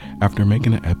After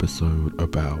making an episode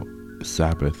about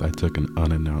Sabbath, I took an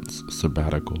unannounced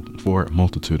sabbatical for a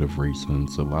multitude of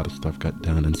reasons. A lot of stuff got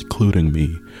done, including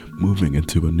me moving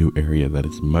into a new area that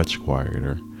is much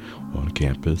quieter on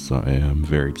campus. So I am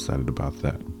very excited about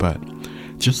that. But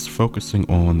just focusing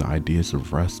on the ideas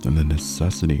of rest and the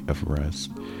necessity of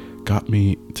rest got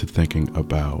me to thinking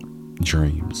about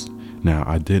dreams. Now,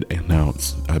 I did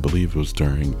announce, I believe it was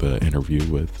during the interview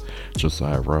with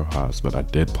Josiah Rojas, that I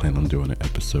did plan on doing an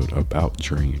episode about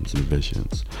dreams and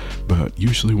visions. But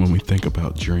usually when we think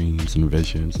about dreams and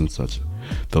visions and such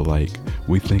the like,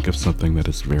 we think of something that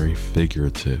is very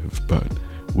figurative, but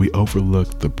we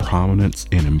overlook the prominence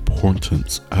and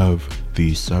importance of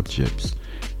these subjects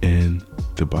in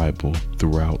the Bible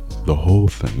throughout the whole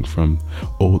thing, from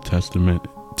Old Testament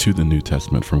to the New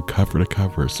Testament, from cover to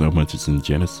cover. So much is in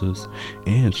Genesis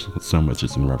and so much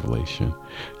is in Revelation.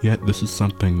 Yet this is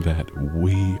something that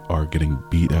we are getting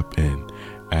beat up in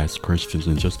as Christians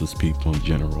and just as people in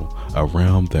general, a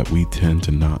realm that we tend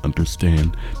to not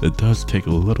understand. That does take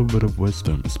a little bit of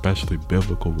wisdom, especially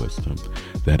biblical wisdom,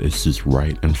 that is just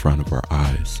right in front of our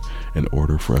eyes in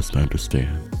order for us to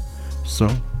understand. So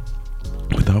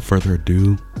without further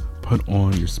ado, put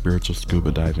on your spiritual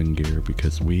scuba diving gear,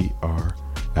 because we are,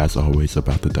 as always,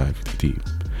 about to dive deep.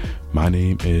 My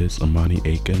name is Amani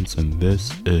Akins, and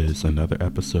this is another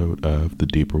episode of the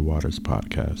Deeper Waters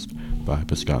podcast by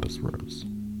Piscatus Rose.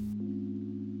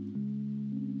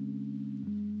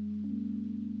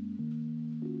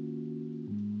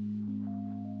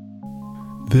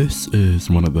 This is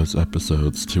one of those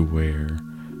episodes to where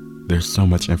there's so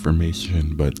much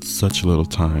information but such little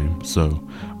time, so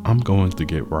I'm going to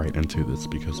get right into this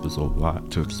because there's a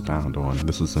lot to expound on.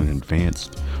 This is an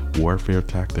advanced warfare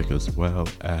tactic as well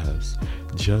as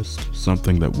just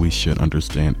something that we should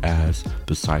understand as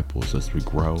disciples as we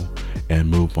grow and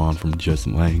move on from just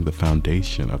laying the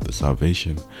foundation of the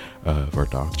salvation of our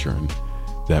doctrine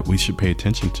that we should pay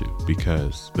attention to,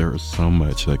 because there is so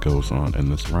much that goes on in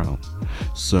this realm.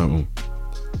 So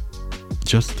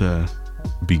just to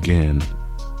begin,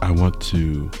 I want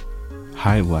to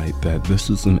highlight that this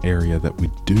is an area that we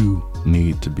do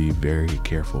need to be very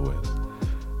careful with.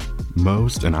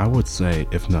 Most, and I would say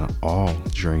if not all,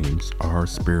 dreams are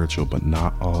spiritual, but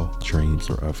not all dreams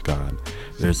are of God.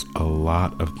 There's a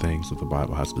lot of things that the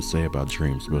Bible has to say about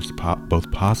dreams,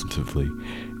 both positively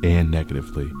and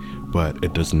negatively, but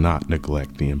it does not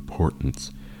neglect the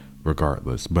importance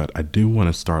regardless. But I do want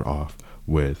to start off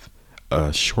with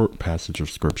a short passage of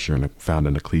scripture found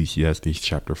in Ecclesiastes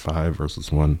chapter 5 verses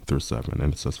 1 through 7,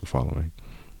 and it says the following: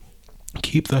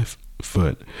 "Keep thy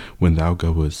foot when thou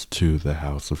goest to the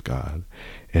house of God,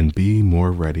 and be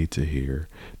more ready to hear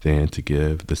than to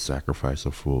give the sacrifice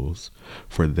of fools,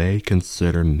 for they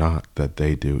consider not that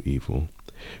they do evil.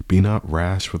 Be not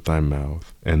rash with thy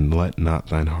mouth, and let not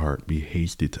thine heart be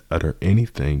hasty to utter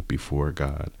anything before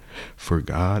God, for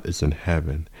God is in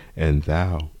heaven, and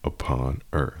thou upon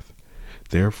earth.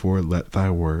 Therefore let thy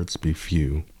words be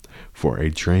few, for a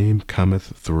dream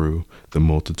cometh through the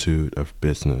multitude of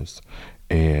business,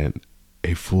 and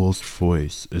a fool's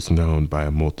voice is known by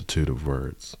a multitude of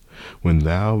words. When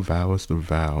thou vowest a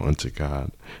vow unto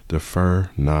God,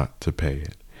 defer not to pay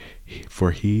it,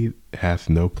 for he hath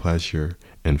no pleasure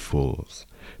in fools.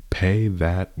 Pay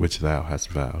that which thou hast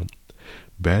vowed.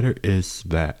 Better is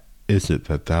it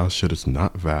that thou shouldest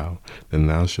not vow than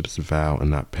thou shouldest vow and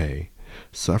not pay.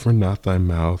 Suffer not thy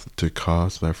mouth to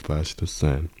cause thy flesh to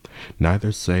sin,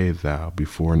 neither say thou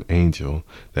before an angel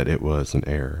that it was an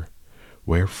error.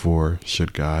 Wherefore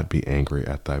should God be angry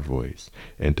at thy voice,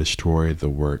 and destroy the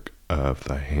work of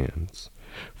thy hands?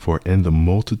 For in the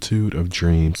multitude of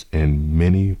dreams and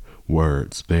many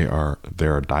words there are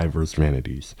divers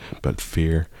vanities, but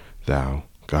fear thou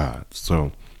God."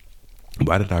 So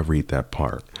why did I read that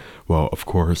part? Well, of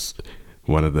course,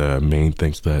 one of the main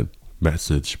things that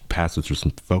passage was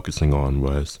focusing on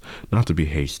was not to be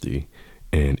hasty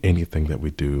in anything that we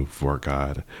do for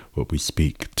God, what we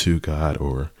speak to God,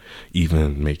 or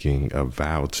even making a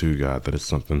vow to God. That is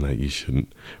something that you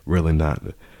should really not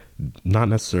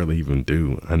necessarily even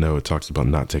do. I know it talks about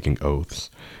not taking oaths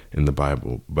in the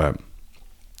Bible, but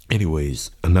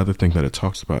anyways, another thing that it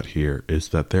talks about here is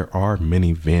that there are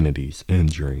many vanities in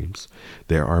dreams.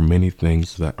 There are many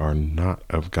things that are not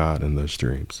of God in those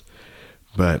dreams.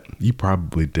 But you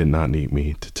probably did not need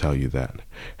me to tell you that.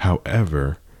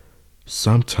 However,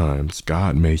 sometimes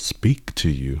God may speak to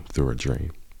you through a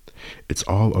dream. It's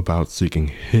all about seeking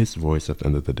his voice at the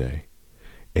end of the day.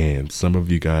 And some of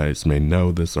you guys may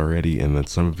know this already, and then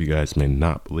some of you guys may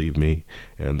not believe me,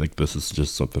 and like this is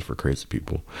just something for crazy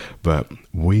people. But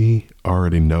we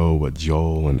already know what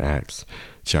Joel in Acts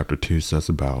chapter 2 says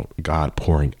about God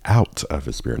pouring out of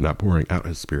his spirit, not pouring out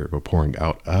his spirit, but pouring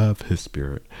out of his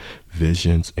spirit,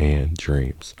 visions and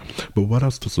dreams. But what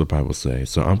else does the Bible say?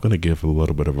 So I'm going to give a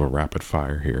little bit of a rapid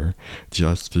fire here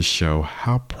just to show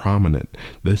how prominent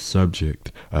this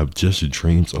subject of just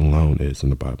dreams alone is in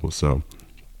the Bible. So,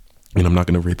 and I'm not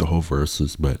going to read the whole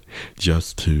verses, but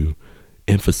just to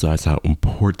emphasize how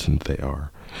important they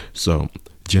are. So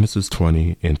Genesis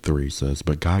 20:3 says,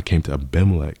 but God came to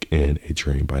Abimelech in a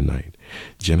dream by night.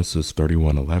 Genesis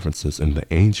 31:11 says, and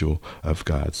the angel of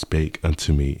God spake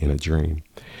unto me in a dream.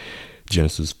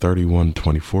 Genesis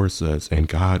 31:24 says, and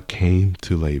God came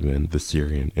to Laban the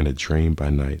Syrian in a dream by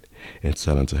night and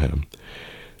said unto him.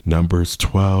 Numbers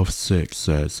 12:6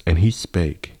 says, and he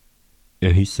spake,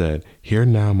 and he said, hear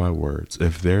now my words.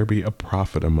 If there be a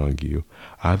prophet among you,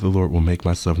 I, the Lord, will make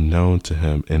myself known to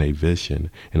him in a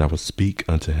vision, and I will speak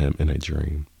unto him in a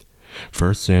dream.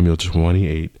 1 Samuel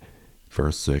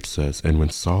 28:6 says, and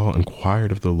when Saul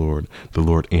inquired of the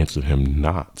Lord answered him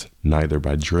not, neither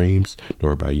by dreams,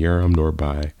 nor by Urim, nor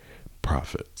by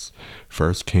prophets.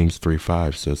 1 Kings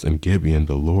 3:5 says, in Gibeon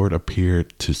the Lord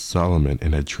appeared to Solomon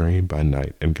in a dream by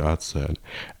night, and God said,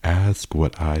 ask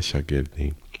what I shall give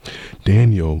thee.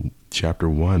 Daniel chapter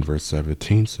 1 verse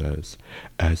 17 says,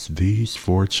 as these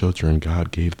 4 children God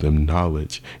gave them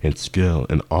knowledge and skill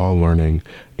in all learning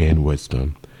and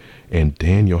wisdom. And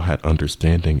Daniel had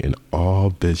understanding in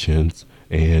all visions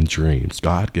and dreams.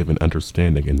 God-given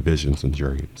understanding in visions and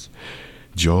dreams.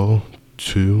 Joel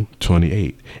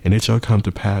 2:28, and it shall come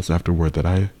to pass afterward that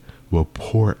I will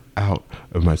pour out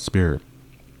of my spirit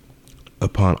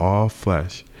upon all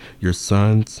flesh. Your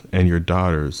sons and your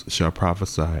daughters shall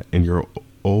prophesy, and your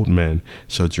old men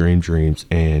shall dream dreams,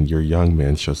 and your young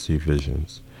men shall see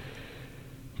visions.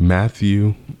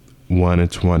 Matthew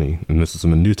 1:20, and this is in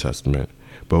the New Testament.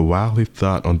 But while he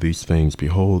thought on these things,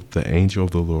 behold, the angel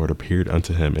of the Lord appeared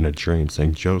unto him in a dream,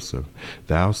 saying, Joseph,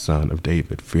 thou son of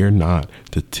David, fear not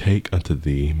to take unto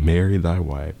thee Mary thy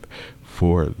wife,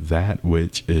 for that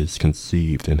which is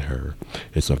conceived in her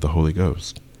is of the Holy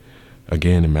Ghost.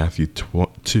 Again, in Matthew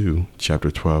 2, chapter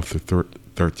 12 through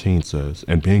 13 says,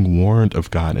 and being warned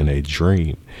of God in a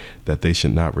dream that they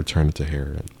should not return into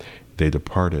Herod, they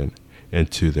departed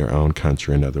into their own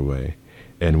country another way.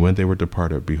 And when they were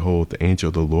departed, behold, the angel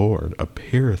of the Lord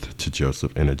appeareth to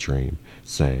Joseph in a dream,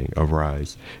 saying,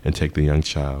 arise, and take the young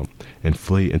child, and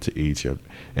flee into Egypt,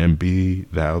 and be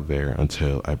thou there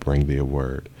until I bring thee a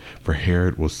word. For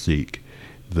Herod will seek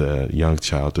the young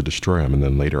child to destroy him. And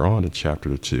then later on in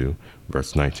chapter 2,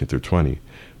 verse 19 through 20.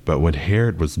 But when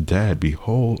Herod was dead,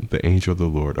 behold, the angel of the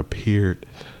Lord appeareth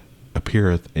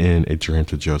in a dream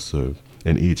to Joseph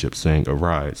in Egypt, saying,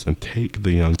 arise, and take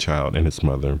the young child and his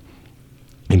mother,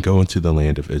 and go into the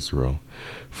land of Israel,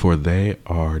 for they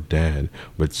are dead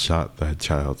which sought that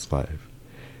child's life.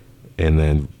 And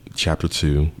then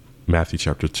Matthew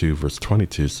chapter 2, verse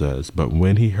 22 says, but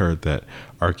when he heard that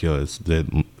Archelaus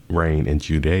did reign in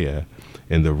Judea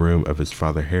in the room of his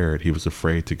father Herod, he was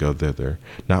afraid to go thither.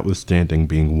 Notwithstanding,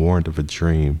 being warned of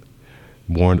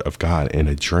God in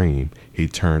a dream, he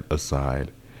turned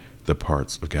aside the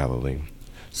parts of Galilee.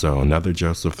 So another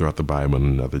Joseph throughout the Bible and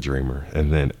another dreamer.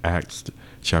 And then Acts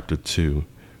chapter 2,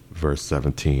 verse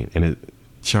 17. And it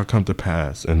shall come to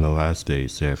pass in the last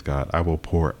days, saith God, I will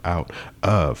pour out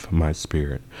of my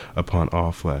spirit upon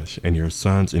all flesh, and your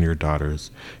sons and your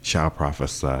daughters shall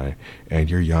prophesy, and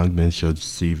your young men shall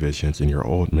see visions, and your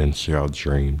old men shall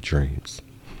dream dreams.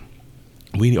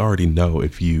 We already know,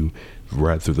 if you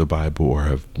read through the Bible or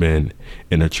have been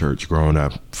in a church growing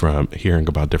up, from hearing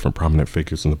about different prominent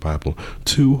figures in the Bible,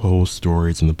 2 whole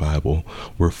stories in the Bible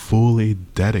were fully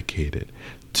dedicated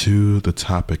to the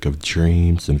topic of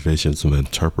dreams and visions and the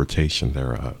interpretation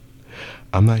thereof.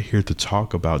 I'm not here to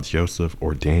talk about Joseph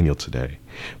or Daniel today,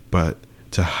 but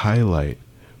to highlight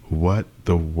what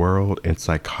the world and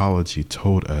psychology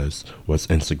told us was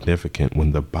insignificant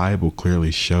when the Bible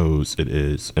clearly shows it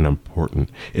is an important,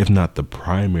 if not the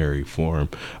primary form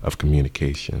of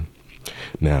communication.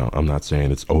 Now, I'm not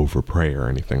saying it's over prayer or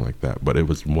anything like that, but it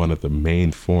was one of the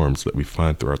main forms that we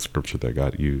find throughout Scripture that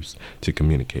God used to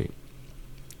communicate.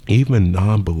 Even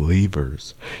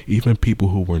non-believers, even people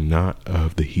who were not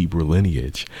of the Hebrew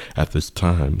lineage at this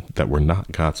time, that were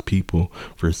not God's people,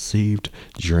 received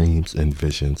dreams and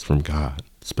visions from God,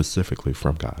 specifically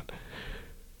from God.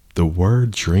 The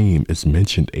word dream is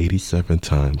mentioned 87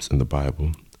 times in the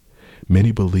Bible.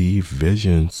 Many believe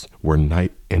visions were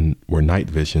night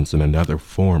visions, and another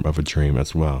form of a dream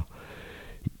as well.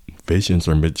 Visions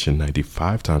are mentioned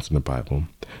 95 times in the Bible.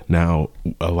 Now,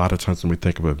 a lot of times when we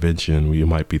think of a vision, we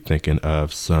might be thinking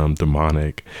of some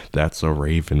demonic, that's a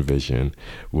raven vision,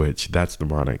 which that's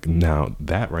demonic. Now,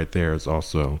 that right there is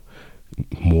also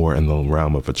more in the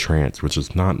realm of a trance, which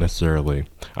is not necessarily,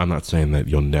 I'm not saying that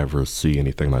you'll never see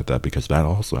anything like that, because that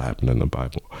also happened in the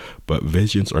Bible. But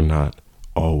visions are not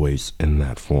always in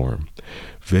that form.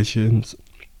 Visions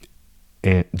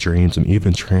and dreams and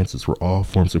even trances were all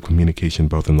forms of communication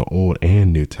both in the Old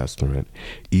and New Testament,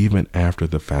 even after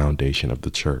the foundation of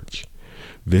the church.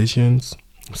 Visions,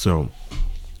 so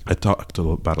I talked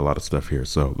about a lot of stuff here,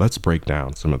 so let's break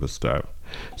down some of the stuff.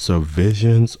 So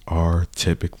visions are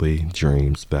typically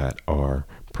dreams that are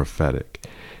prophetic,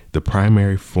 the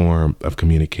primary form of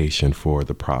communication for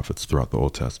the prophets throughout the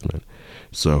Old Testament.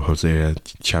 So Hosea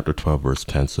chapter 12 verse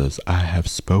 10 says, I have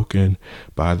spoken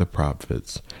by the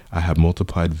prophets, I have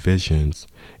multiplied visions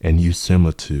and used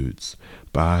similitudes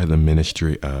by the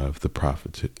ministry of the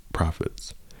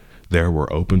prophets. There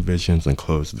were open visions and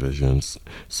closed visions.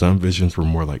 Some visions were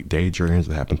more like daydreams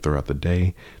that happened throughout the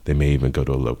day. They may even go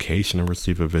to a location and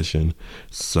receive a vision.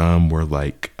 Some were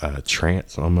like a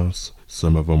trance almost.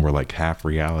 Some of them were like half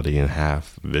reality and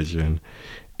half vision.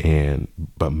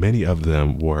 But many of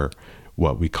them were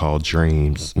what we call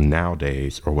dreams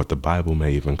nowadays, or what the Bible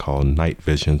may even call night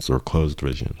visions or closed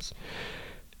visions.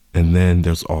 And then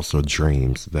there's also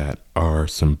dreams that are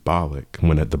symbolic.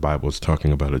 When the Bible is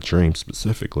talking about a dream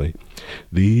specifically,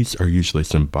 these are usually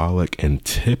symbolic, and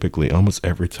typically almost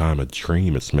every time a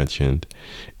dream is mentioned,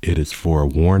 it is for a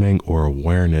warning or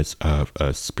awareness of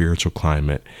a spiritual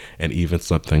climate and even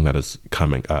something that is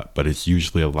coming up, but it's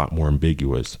usually a lot more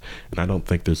ambiguous. And I don't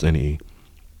think there's any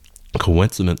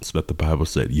coincidence that the Bible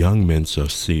said young men shall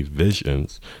see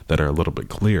visions that are a little bit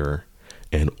clearer,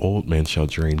 and old men shall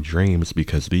dream dreams,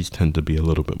 because these tend to be a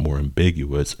little bit more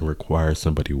ambiguous and require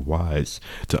somebody wise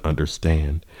to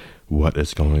understand what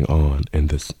is going on in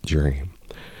this dream.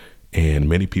 And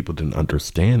many people didn't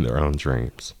understand their own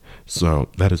dreams. So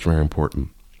that is very important.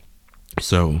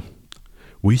 So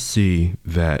we see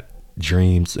that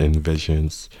dreams and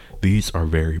visions, these are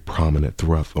very prominent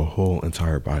throughout the whole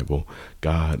entire Bible.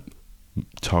 God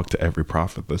talked to every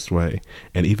prophet this way,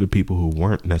 and even people who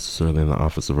weren't necessarily in the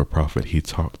office of a prophet, he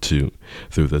talked to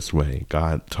through this way.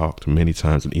 God talked many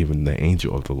times, and even the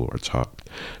angel of the Lord talked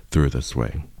through this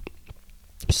way.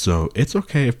 So it's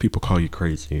okay if people call you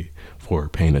crazy for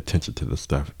paying attention to this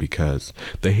stuff, because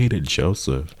they hated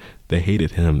Joseph. They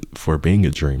hated him for being a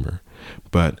dreamer,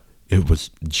 but it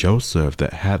was Joseph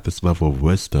that had this level of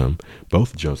wisdom,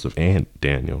 both Joseph and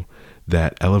Daniel,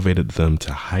 that elevated them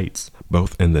to heights,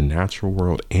 both in the natural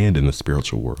world and in the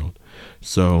spiritual world.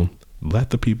 So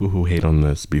let the people who hate on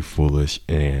this be foolish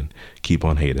and keep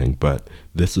on hating. But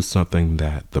this is something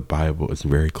that the Bible is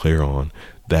very clear on,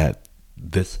 that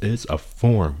this is a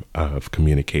form of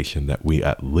communication that we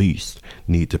at least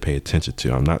need to pay attention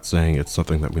to. I'm not saying it's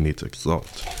something that we need to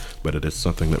exalt, but it is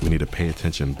something that we need to pay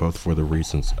attention, both for the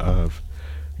reasons of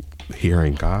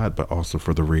hearing God, but also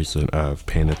for the reason of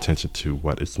paying attention to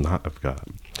what is not of God.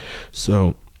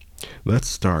 So let's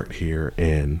start here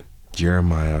in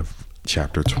Jeremiah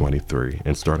chapter 23,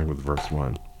 and starting with verse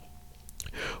 1.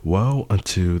 Woe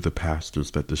unto the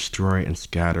pastors that destroy and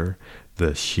scatter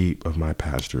the sheep of my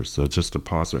pastures. So just to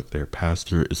pause right there,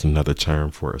 pastor is another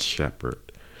term for a shepherd.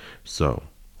 So,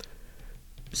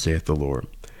 saith the Lord,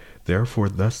 therefore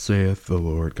thus saith the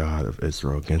Lord God of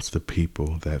Israel against the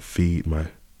people that feed my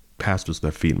pastors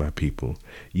that feed my people.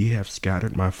 Ye have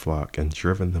scattered my flock and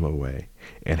driven them away,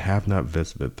 and have not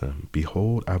visited them.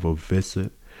 Behold, I will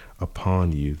visit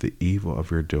upon you the evil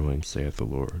of your doing, saith the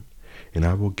Lord. And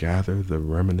I will gather the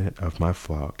remnant of my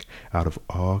flock out of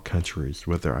all countries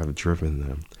whither I have driven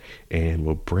them, and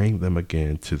will bring them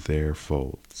again to their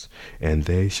folds, and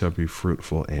they shall be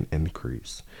fruitful and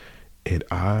increase. And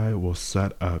I will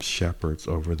set up shepherds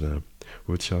over them,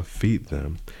 which shall feed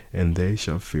them, and they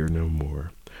shall fear no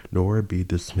more, nor be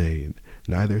dismayed,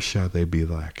 neither shall they be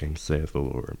lacking, saith the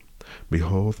Lord.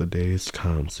 Behold, the days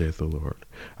come, saith the Lord.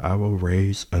 I will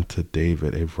raise unto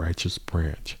David a righteous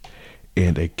branch,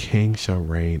 and a king shall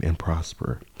reign and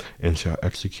prosper, and shall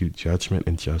execute judgment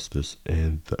and justice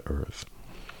in the earth.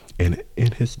 And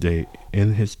in his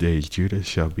days Judah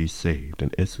shall be saved,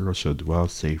 and Israel shall dwell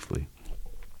safely.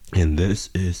 And this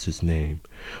is his name,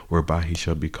 whereby he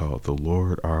shall be called the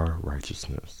Lord our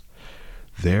righteousness.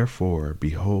 Therefore,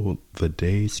 behold, the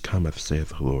days cometh, saith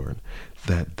the Lord,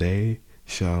 that they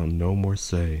shall no more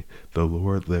say, the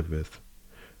Lord liveth,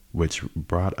 which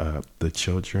brought up the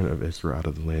children of Israel out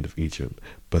of the land of Egypt.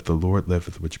 But the Lord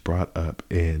liveth, which brought up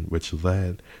in, which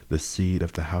led the seed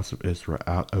of the house of Israel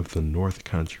out of the north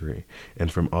country,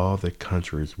 and from all the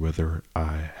countries whither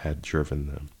I had driven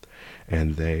them.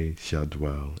 And they shall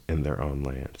dwell in their own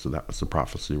land. So that was the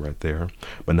prophecy right there.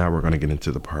 But now we're going to get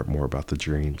into the part more about the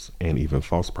dreams and even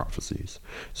false prophecies.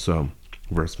 So,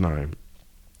 verse 9.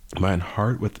 Mine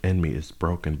heart within me is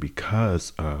broken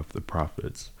because of the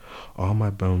prophets. All my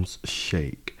bones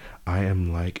shake. I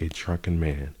am like a drunken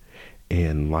man,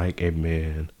 and like a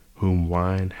man whom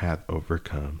wine hath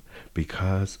overcome,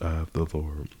 because of the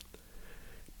Lord,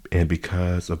 and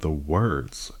because of the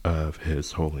words of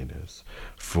his holiness.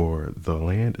 For the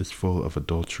land is full of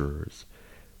adulterers.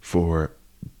 For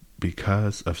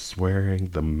because of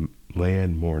swearing the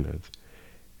land mourneth.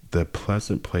 The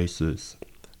pleasant places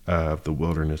of the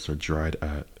wilderness are dried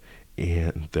up,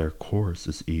 and their course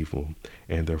is evil,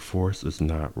 and their force is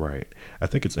not right. I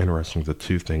think it's interesting, the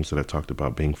two things that I talked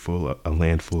about, being a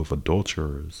land full of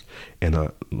adulterers and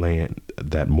a land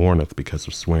that mourneth because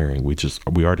of swearing.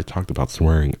 We already talked about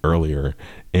swearing earlier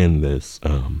in this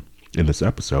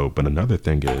episode, but another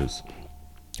thing is,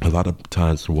 a lot of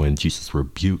times when Jesus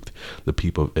rebuked the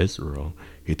people of Israel,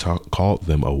 he called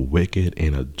them a wicked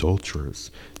and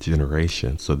adulterous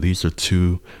generation. So these are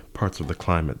two parts of the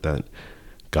climate that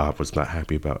God was not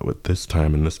happy about with this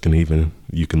time. And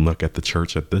you can look at the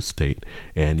church at this state,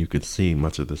 and you can see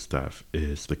much of this stuff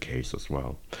is the case as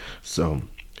well. So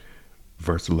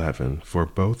verse 11, for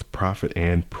both prophet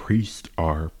and priest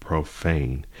are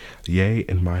profane. Yea,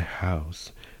 in my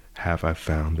house have I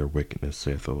found their wickedness,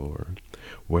 saith the Lord.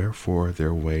 Wherefore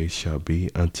their ways shall be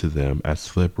unto them as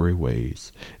slippery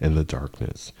ways in the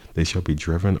darkness. They shall be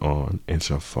driven on and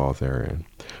shall fall therein.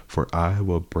 For I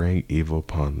will bring evil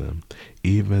upon them,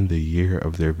 even the year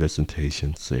of their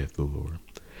visitation, saith the Lord.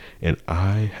 And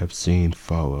I have seen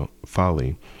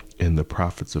folly in the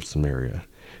prophets of Samaria.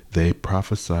 They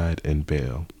prophesied in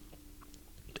Baal,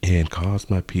 and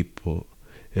caused my people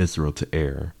Israel to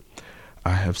err.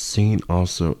 I have seen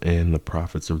also in the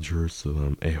prophets of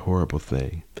Jerusalem a horrible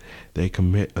thing. They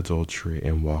commit adultery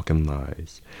and walk in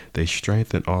lies. They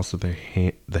strengthen also the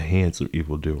hands of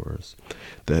evildoers,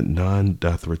 that none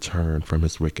doth return from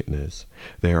his wickedness.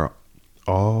 They are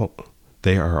all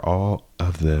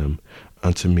of them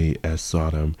unto me as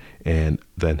Sodom, and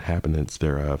the inhabitants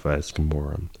thereof as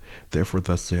Gomorrah. Therefore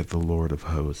thus saith the Lord of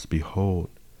hosts,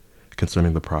 behold,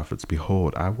 concerning the prophets,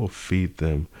 behold, I will feed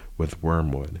them with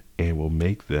wormwood, and will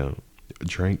make them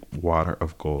drink water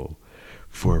of gall.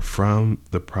 For from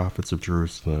the prophets of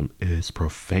Jerusalem is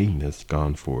profaneness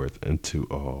gone forth into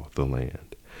all the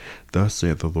land. Thus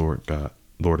saith the Lord God,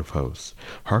 Lord of hosts,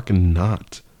 hearken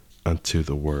not unto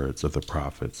the words of the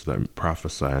prophets that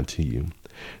prophesy unto you.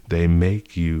 They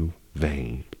make you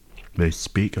vain. They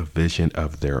speak a vision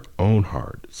of their own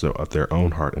heart, so of their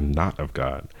own heart, and not of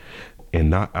God, and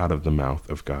not out of the mouth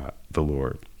of God, the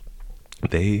Lord.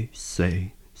 They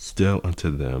say still unto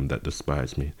them that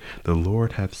despise me, the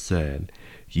Lord hath said,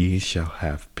 ye shall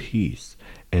have peace.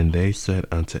 And they said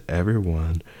unto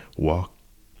everyone,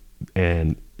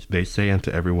 they say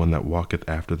unto everyone that walketh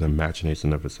after the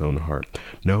imagination of his own heart,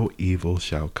 no evil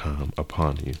shall come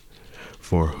upon you.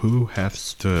 For who hath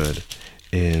stood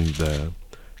in the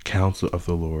counsel of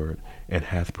the Lord, and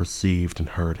hath perceived and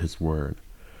heard his word?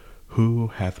 Who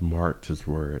hath marked his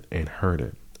word and heard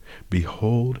it?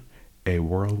 Behold, a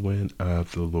whirlwind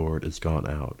of the Lord is gone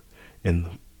out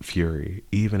in fury,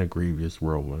 even a grievous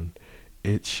whirlwind.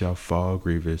 It shall fall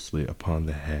grievously upon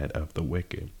the head of the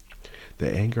wicked.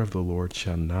 The anger of the Lord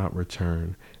shall not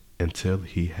return until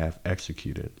he have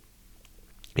executed,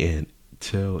 and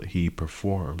till he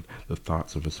performed the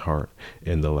thoughts of his heart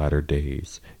in the latter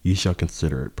days. Ye shall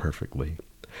consider it perfectly.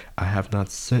 I have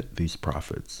not sent these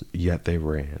prophets, yet they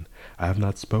ran. I have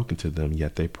not spoken to them,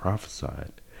 yet they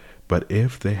prophesied. But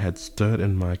if they had stood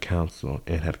in my counsel,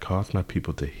 and had caused my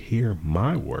people to hear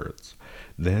my words,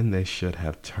 then they should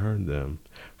have turned them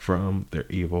from their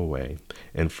evil way,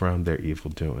 and from their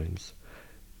evil doings.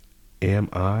 Am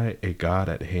I a God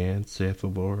at hand, saith the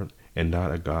Lord, and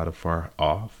not a God afar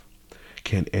off?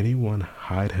 Can anyone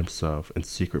hide himself in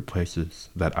secret places,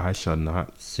 that I shall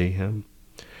not see him?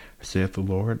 Saith the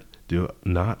Lord, do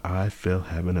not I fill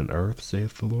heaven and earth,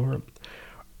 saith the Lord?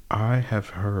 I have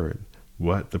heard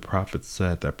what the prophets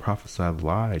said that prophesied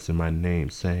lies in my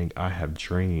name, saying, I have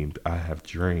dreamed, I have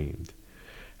dreamed.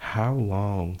 How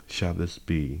long shall this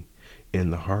be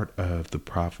in the heart of the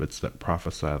prophets that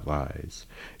prophesy lies?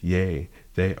 Yea,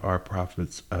 they are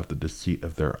prophets of the deceit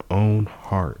of their own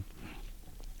heart,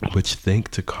 which think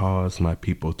to cause my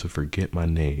people to forget my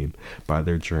name by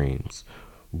their dreams.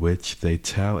 which they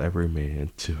tell every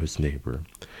man to his neighbor,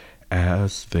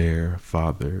 as their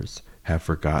fathers have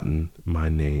forgotten my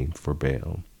name for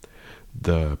Baal.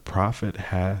 The prophet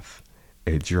hath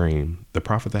a dream. The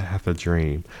prophet that hath a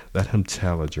dream, let him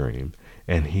tell a dream.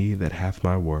 And he that hath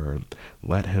my word,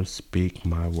 let him speak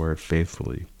my word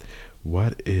faithfully.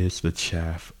 What is the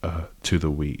chaff to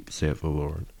the wheat, saith the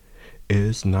Lord?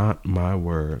 Is not my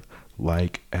word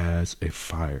like as a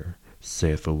fire,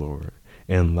 saith the Lord,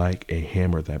 and like a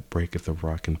hammer that breaketh a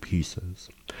rock in pieces?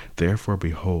 Therefore,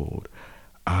 behold,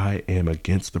 I am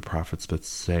against the prophets that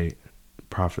say,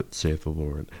 prophet, saith the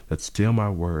Lord, that steal my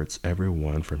words, every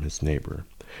one from his neighbor.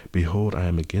 Behold, I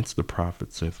am against the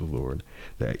prophets, saith the Lord,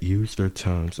 that use their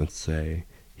tongues and say,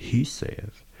 He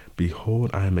saith.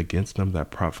 Behold, I am against them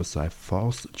that prophesy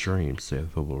false dreams,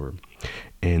 saith the Lord,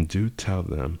 and do tell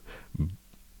them,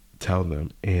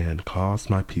 and cause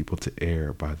my people to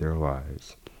err by their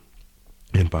lies,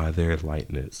 and by their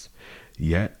lightness.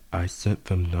 Yet I sent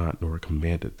them not, nor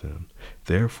commanded them.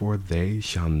 Therefore they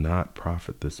shall not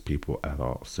profit this people at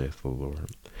all, saith the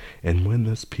Lord. And when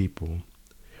this people,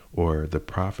 or the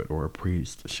prophet or a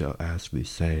priest, shall ask thee,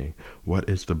 saying, What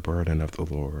is the burden of the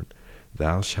Lord?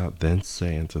 Thou shalt then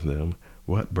say unto them,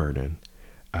 What burden?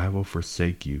 I will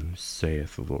forsake you,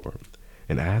 saith the Lord.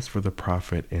 And as for the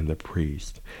prophet and the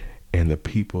priest, and the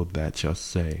people that shall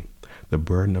say, The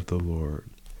burden of the Lord,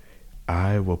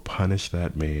 I will punish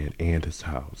that man and his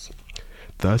house.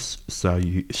 Thus shall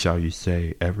you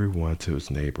say, every one to his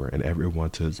neighbor, and every one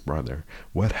to his brother,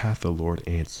 What hath the Lord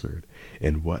answered,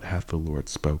 and what hath the Lord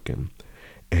spoken?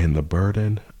 And the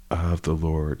burden of the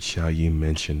Lord shall ye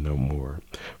mention no more,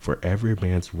 for every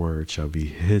man's word shall be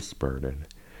his burden.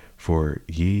 For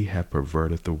ye have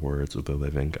perverted the words of the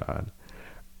living God,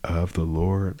 of the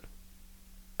Lord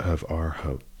of our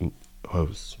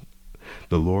hosts,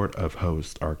 the Lord of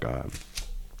hosts our God.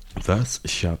 Thus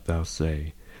shalt thou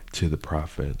say to the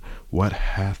prophet, What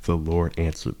hath the Lord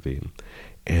answered thee?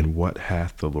 And what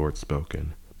hath the Lord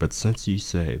spoken? But since ye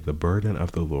say, The burden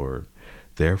of the Lord,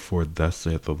 therefore thus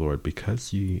saith the Lord,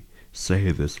 because ye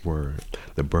say this word,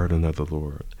 the burden of the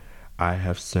Lord, I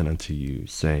have sent unto you,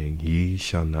 saying, Ye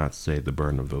shall not say the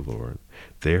burden of the Lord.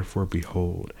 Therefore,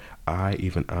 behold, I,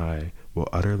 even I, will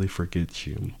utterly forget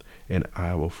you, and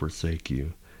I will forsake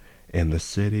you, and the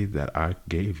city that I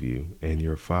gave you and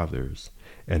your fathers,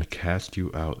 and cast you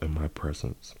out in my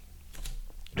presence.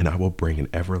 And I will bring an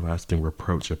everlasting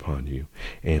reproach upon you,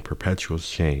 and perpetual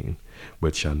shame,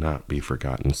 which shall not be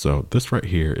forgotten. So this right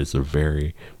here is a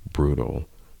very brutal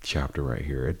chapter right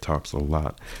here. It talks a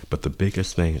lot, but the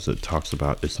biggest things it talks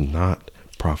about is not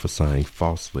prophesying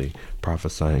falsely,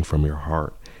 prophesying from your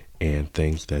heart, and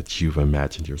things that you've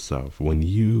imagined yourself. When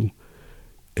you,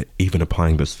 even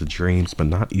applying this to dreams, but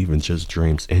not even just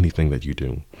dreams, anything that you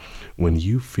do, when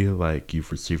you feel like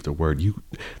you've received a word,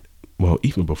 well,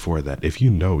 even before that, if you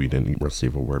know you didn't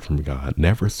receive a word from God,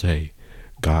 never say,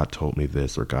 God told me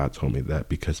this or God told me that,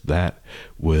 because that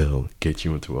will get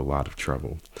you into a lot of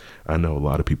trouble. I know a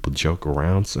lot of people joke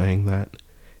around saying that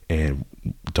and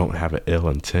don't have an ill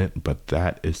intent, but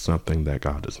that is something that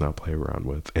God does not play around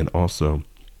with. And also,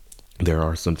 there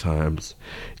are sometimes,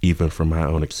 even from my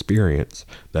own experience,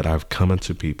 that I've come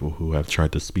into people who have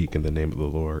tried to speak in the name of the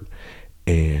Lord,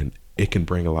 and it can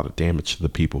bring a lot of damage to the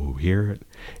people who hear it,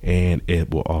 and it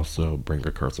will also bring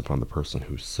a curse upon the person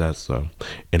who says so.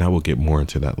 And I will get more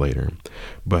into that later.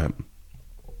 But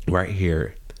right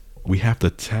here, we have to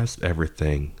test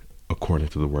everything according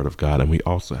to the word of God, and we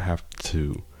also have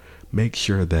to make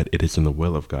sure that it is in the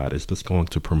will of God. Is this going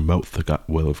to promote the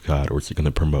will of God, or is it going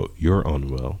to promote your own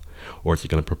will, or is it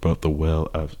going to promote the will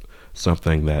of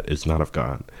something that is not of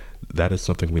God? That is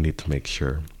something we need to make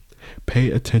sure.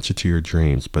 Pay attention to your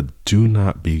dreams, but do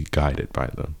not be guided by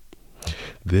them.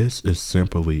 This is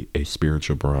simply a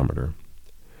spiritual barometer.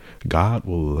 God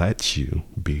will let you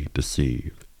be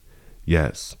deceived.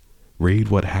 Yes, read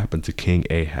what happened to King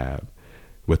Ahab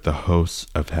with the hosts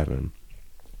of heaven.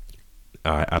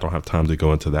 I don't have time to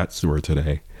go into that story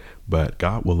today, but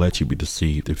God will let you be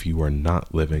deceived if you are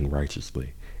not living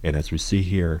righteously. And as we see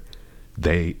here,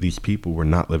 these people were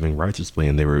not living righteously,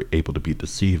 and they were able to be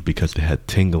deceived because they had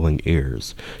tingling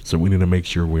ears. So we need to make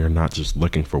sure we are not just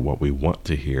looking for what we want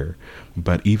to hear,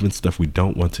 but even stuff we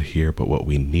don't want to hear, but what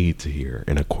we need to hear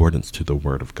in accordance to the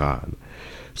word of God.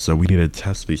 So we need to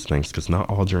test these things, because not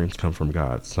all dreams come from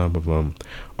God. Some of them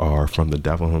are from the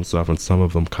devil himself, and some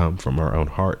of them come from our own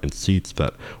heart and seeds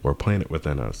that were planted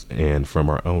within us, and from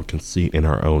our own conceit and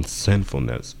our own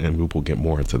sinfulness. And we will get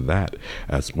more into that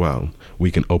as well.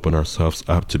 We can open ourselves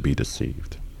up to be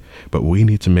deceived, but we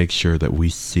need to make sure that we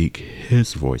seek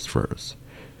his voice first,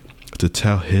 to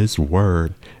tell his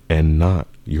word and not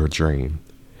your dream.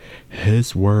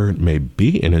 His word may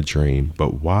be in a dream,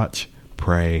 but watch,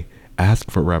 pray,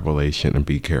 ask for revelation, and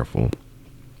be careful.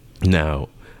 Now,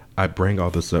 I bring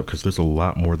all this up because there's a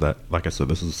lot more that, like I said,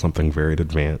 this is something very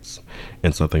advanced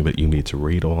and something that you need to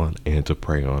read on and to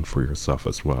pray on for yourself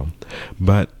as well.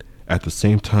 But at the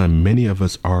same time, many of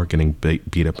us are getting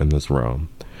beat up in this realm.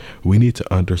 We need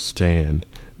to understand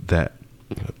that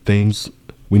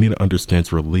we need to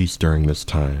understand release during this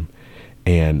time,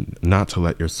 and not to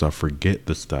let yourself forget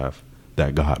the stuff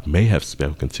that God may have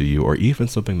spoken to you, or even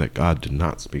something that God did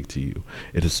not speak to you.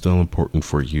 It is still important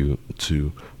for you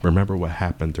to remember what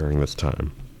happened during this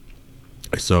time.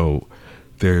 So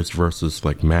there's verses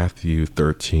like Matthew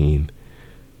 13,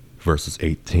 verses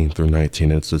 18 through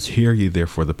 19. And it says, "Hear ye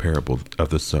therefore the parable of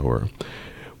the sower.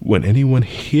 When anyone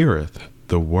heareth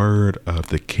the word of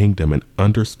the kingdom and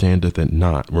understandeth it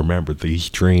not." Remember, these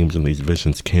dreams and these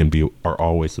visions are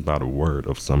always about a word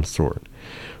of some sort.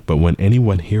 "But when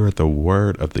anyone heareth the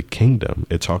word of the kingdom,"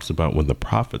 it talks about when the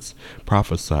prophets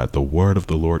prophesied, the word of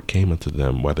the Lord came unto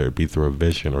them, whether it be through a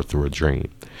vision or through a dream.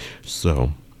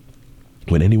 So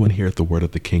when anyone heareth the word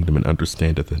of the kingdom and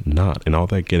understandeth it not, and all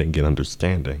that get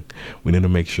understanding, we need to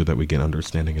make sure that we get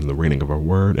understanding in the reading of our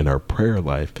word, in our prayer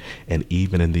life, and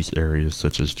even in these areas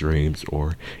such as dreams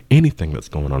or anything that's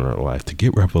going on in our life, to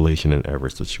get revelation in every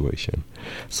situation.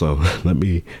 So let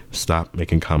me stop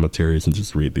making commentaries and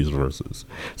just read these verses.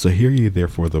 "So hear ye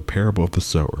therefore the parable of the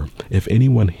sower. If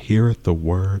anyone heareth the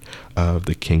word of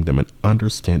the kingdom and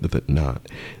understandeth it not,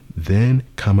 then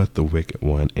cometh the wicked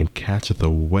one and catcheth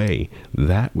away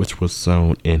that which was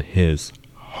sown in his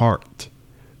heart."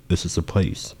 This is a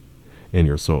place in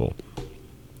your soul.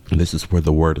 This is where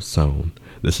the word is sown.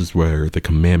 This is where the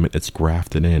commandment is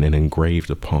grafted in and engraved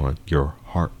upon your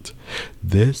heart.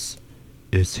 "This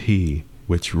is he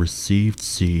which received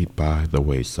seed by the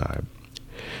wayside."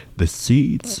 The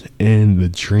seeds in the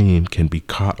dream can be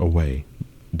caught away,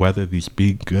 whether these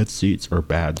be good seeds or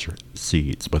bad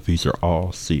seeds, but these are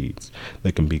all seeds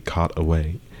that can be caught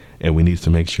away, and we need to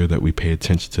make sure that we pay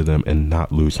attention to them and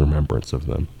not lose remembrance of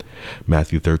them.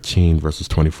 Matthew 13 verses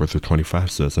 24 through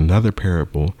 25 says, "Another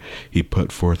parable he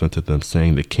put forth unto them,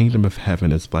 saying, The kingdom of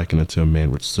heaven is likened unto a man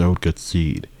which sowed good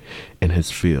seed in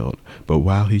his field. But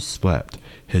while he slept,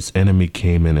 his enemy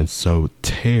came in and sowed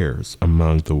tares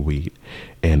among the wheat,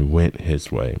 and went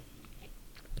his way.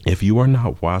 If you are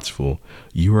not watchful,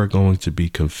 you are going to be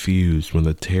confused when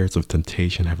the tares of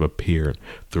temptation have appeared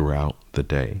throughout the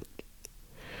day."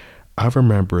 I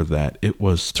remember that it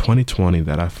was 2020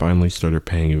 that I finally started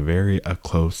paying very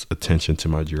close attention to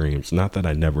my dreams. Not that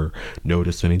I never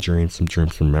noticed any dreams. Some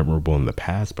dreams were memorable in the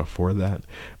past before that.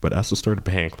 But as I started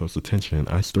paying close attention,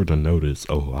 I started to notice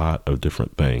a lot of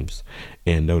different things,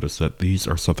 and notice that these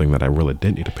are something that I really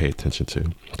did need to pay attention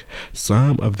to.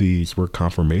 Some of these were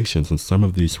confirmations and some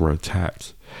of these were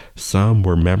attacks. Some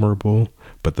were memorable,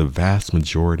 but the vast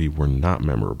majority were not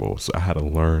memorable. So I had to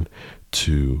learn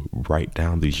to write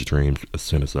down these dreams as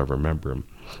soon as I remember them,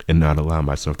 and not allow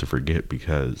myself to forget,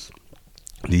 because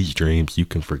these dreams, you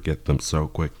can forget them so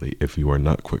quickly if you are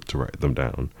not quick to write them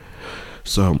down.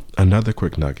 So another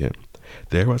quick nugget.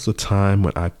 There was a time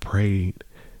when I prayed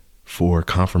for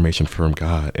confirmation from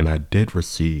God, and I did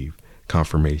receive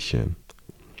confirmation.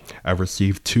 I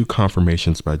received 2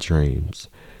 confirmations by dreams,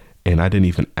 and I didn't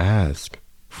even ask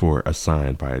for a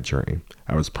sign by a dream.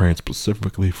 I was praying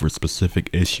specifically for a specific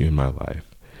issue in my life.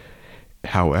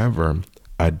 However,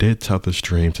 I did tell this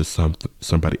dream to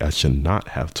somebody I should not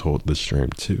have told this dream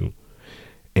to.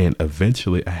 And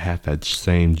eventually I had that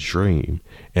same dream,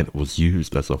 and it was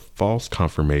used as a false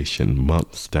confirmation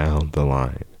months down the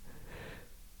line.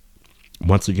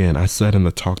 Once again, I said in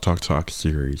the Talk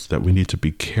series that we need to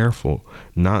be careful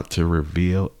not to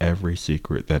reveal every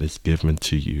secret that is given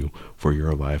to you for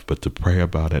your life, but to pray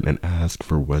about it and ask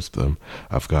for wisdom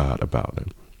of God about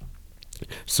it.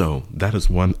 So that is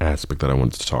one aspect that I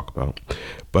wanted to talk about.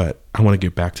 But I want to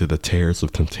get back to the tares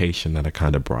of temptation that I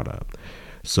kind of brought up.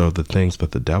 So the things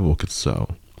that the devil could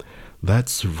sow.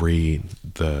 Let's read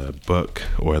the book,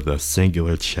 or the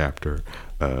singular chapter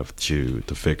of Jude,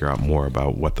 to figure out more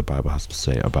about what the Bible has to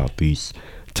say about these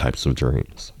types of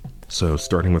dreams. So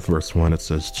starting with verse 1, it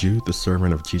says, "Jude, the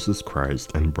servant of Jesus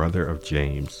Christ and brother of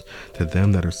James, to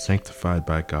them that are sanctified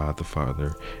by God the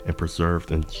Father and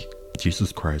preserved in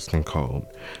Jesus Christ and called,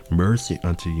 mercy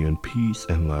unto you and peace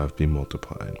and love be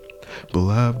multiplied.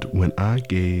 Beloved, when I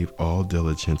gave all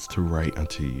diligence to write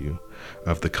unto you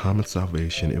of the common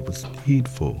salvation, it was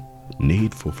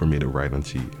needful for me to write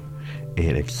unto you,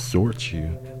 and exhort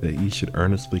you that ye should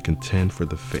earnestly contend for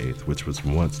the faith which was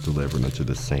once delivered unto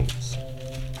the saints."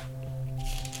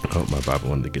 Oh, my Bible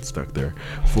wanted to get stuck there.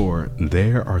 For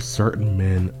there are certain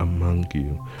men among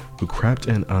you who crept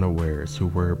in unawares, who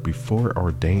were before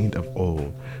ordained of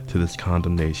old to this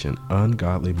condemnation,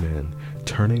 ungodly men,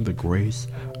 turning the grace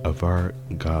of our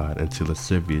God into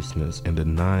lasciviousness, and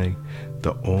denying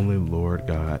the only Lord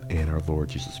God and our Lord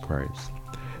Jesus Christ.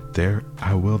 There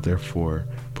I will therefore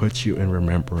put you in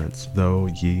remembrance, though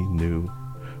you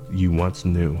once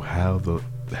knew how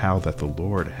that the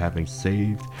Lord, having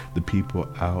saved the people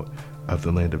out of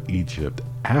the land of Egypt,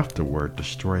 afterward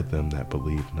destroyed them that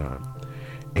believed not.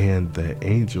 And the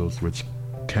angels which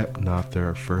kept not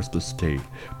their first estate,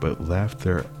 but left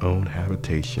their own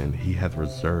habitation, he hath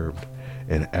reserved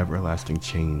in everlasting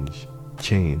chains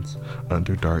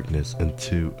under darkness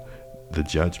unto the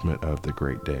judgment of the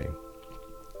great day.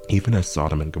 Even as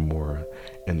Sodom and Gomorrah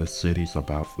and the cities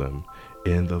about them,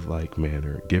 in the like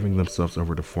manner, giving themselves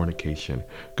over to fornication,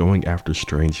 going after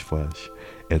strange flesh,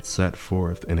 and set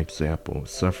forth an example,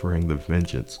 suffering the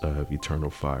vengeance of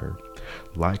eternal fire.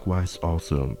 Likewise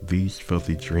also these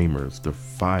filthy dreamers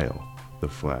defile the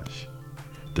flesh,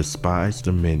 despise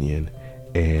dominion,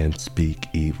 and speak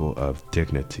evil of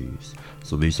dignities.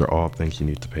 So these are all things you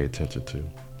need to pay attention to.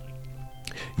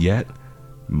 Yet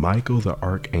Michael the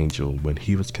archangel, when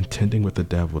he was contending with the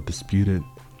devil, disputed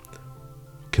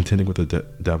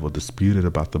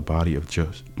about the body of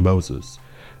Moses,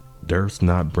 durst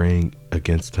not bring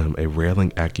against him a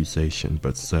railing accusation,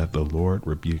 but said, The Lord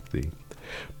rebuke thee.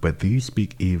 But these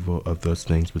speak evil of those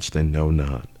things which they know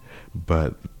not,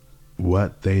 but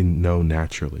what they know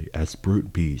naturally, as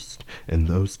brute beasts, and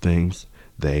those things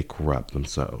they corrupt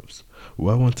themselves.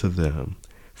 Woe unto them!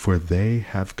 For they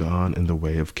have gone in the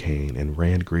way of Cain, and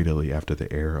ran greedily after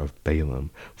the error of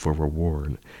Balaam for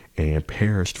reward, and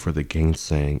perished for the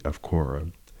gainsaying of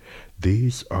Korah.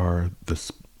 These are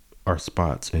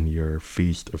spots in your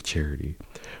feast of charity,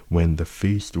 when the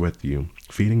feast with you,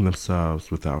 feeding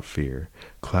themselves without fear.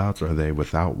 Clouds are they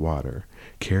without water,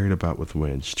 carried about with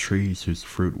winds, trees whose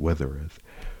fruit withereth,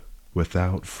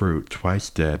 without fruit,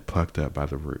 twice dead, plucked up by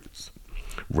the roots.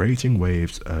 Raging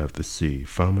waves of the sea,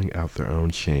 foaming out their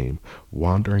own shame,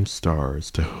 wandering stars,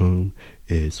 to whom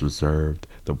is reserved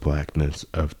the blackness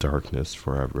of darkness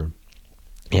forever.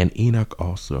 And Enoch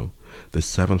also, the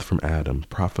seventh from Adam,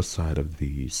 prophesied of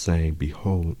these, saying,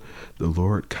 Behold, the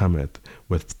Lord cometh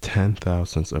with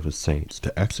 10,000s of his saints,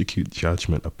 to execute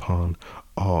judgment upon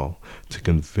all, to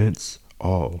convince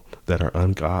all that are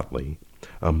ungodly,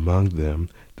 among them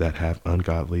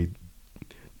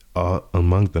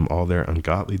all their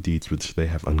ungodly deeds which they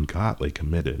have ungodly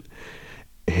committed,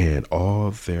 and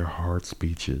all their hard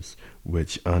speeches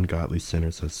which ungodly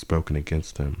sinners have spoken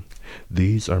against him.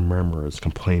 These are murmurers,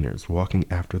 complainers, walking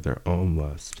after their own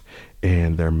lust,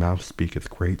 and their mouth speaketh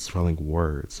great swelling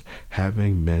words,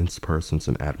 having men's persons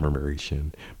in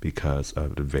admiration because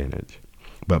of advantage.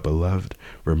 But, beloved,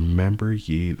 remember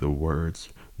ye the words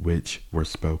which were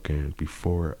spoken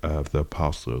before of the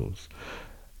apostles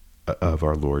of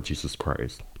our Lord Jesus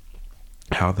Christ,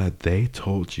 how that they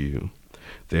told you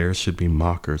there should be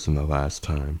mockers in the last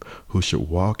time, who should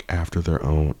walk after their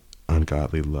own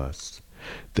ungodly lusts.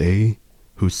 They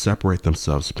who separate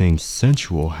themselves, being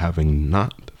sensual, having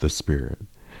not the Spirit.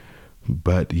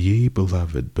 But ye,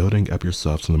 beloved, building up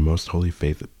yourselves in the most holy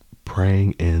faith,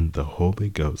 praying in the Holy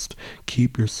Ghost,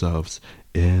 keep yourselves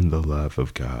in the love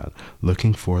of God,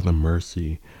 looking for the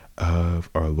mercy of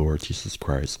our Lord Jesus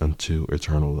Christ unto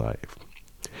eternal life.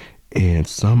 And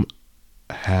some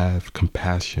have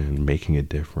compassion, making a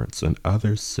difference, and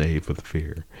others save with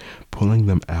fear, pulling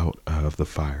them out of the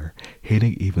fire,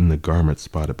 hating even the garment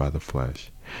spotted by the flesh.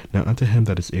 Now unto him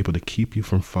that is able to keep you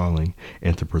from falling,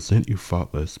 and to present you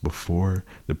faultless before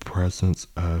the presence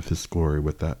of his glory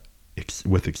with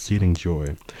exceeding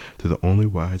joy, to the only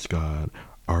wise God,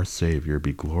 our Savior,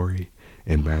 be glory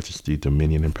and majesty,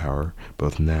 dominion and power,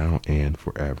 both now and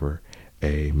forever.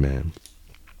 Amen.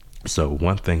 So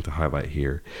one thing to highlight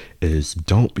here is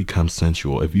don't become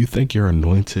sensual. If you think you're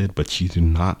anointed, but you do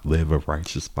not live a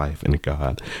righteous life in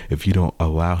God, if you don't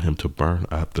allow him to burn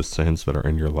up the sins that are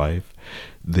in your life,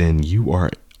 then you are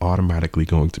automatically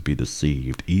going to be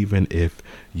deceived. Even if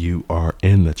you are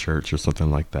in the church or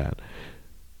something like that,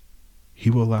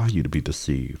 he will allow you to be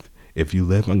deceived. If you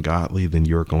live ungodly, then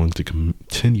you're going to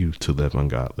continue to live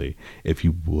ungodly if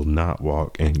you will not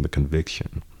walk in the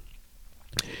conviction.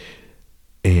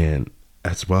 And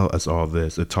as well as all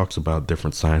this, it talks about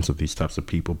different signs of these types of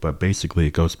people, but basically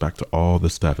it goes back to all the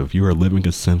stuff. If you are living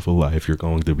a sinful life, you're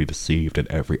going to be deceived in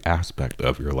every aspect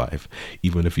of your life.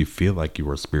 Even if you feel like you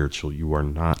are spiritual, you are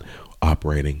not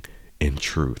operating in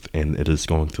truth, and it is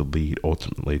going to lead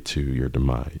ultimately to your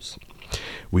demise.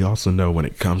 We also know when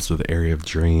it comes to the area of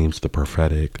dreams, the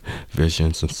prophetic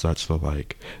visions and such the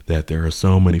like, that there are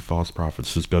so many false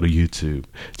prophets. Just go to YouTube,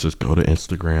 just go to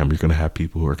Instagram. You're going to have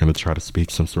people who are going to try to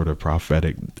speak some sort of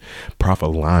prophet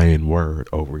lying word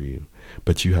over you.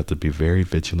 But you have to be very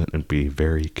vigilant and be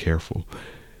very careful.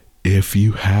 If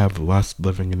you have lust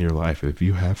living in your life, if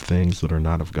you have things that are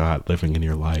not of God living in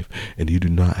your life, and you do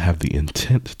not have the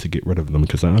intent to get rid of them,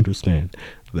 because I understand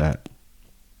that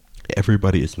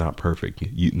everybody is not perfect.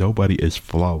 Nobody is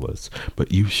flawless,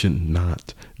 but you should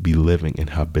not be living in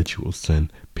habitual sin,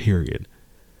 period.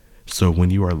 So when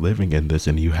you are living in this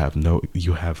and you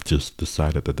have just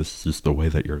decided that this is the way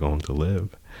that you're going to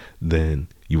live, then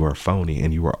you are phony,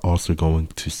 and you are also going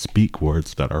to speak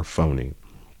words that are phony.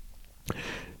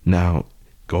 Now,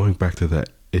 going back to that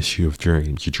issue of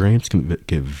dreams, your dreams can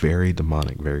get very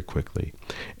demonic very quickly,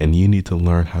 and you need to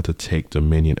learn how to take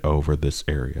dominion over this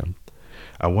area.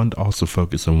 I wanted to also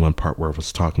focus on one part where I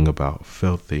was talking about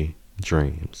filthy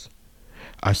dreams.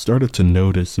 I started to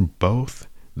notice both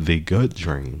the good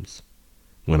dreams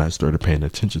when I started paying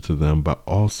attention to them, but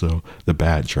also the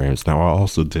bad dreams. Now, I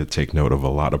also did take note of a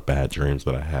lot of bad dreams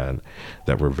that I had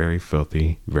that were very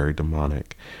filthy, very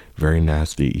demonic, very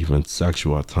nasty, even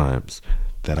sexual at times,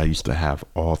 that I used to have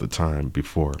all the time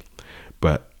before.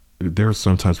 But there were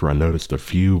some times where I noticed a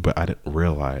few, but I didn't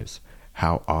realize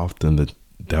how often the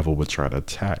devil would try to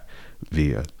attack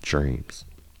via dreams.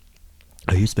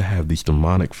 I used to have these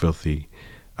demonic, filthy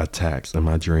attacks in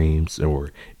my dreams,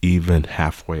 or even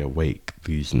halfway awake,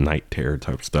 these night terror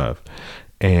type stuff,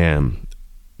 and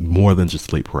more than just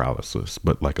sleep paralysis,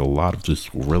 but like a lot of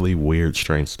just really weird,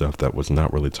 strange stuff that was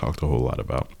not really talked a whole lot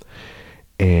about.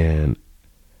 And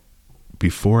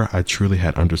before I truly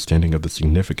had understanding of the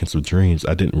significance of dreams,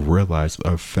 I didn't realize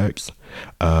the effects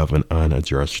of an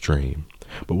unaddressed dream.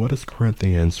 But what does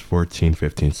Corinthians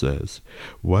 14:15 says?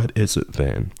 What is it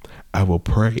then? I will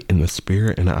pray in the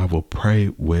spirit, and I will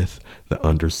pray with the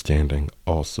understanding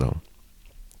also.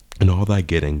 In all that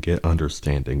getting, get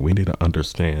understanding. We need to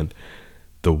understand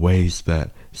the ways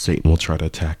that Satan will try to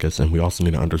attack us, and we also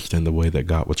need to understand the way that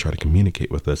God will try to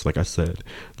communicate with us. Like I said,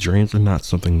 dreams are not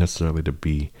something necessarily to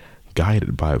be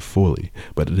guided by fully,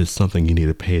 but it is something you need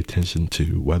to pay attention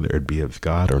to, whether it be of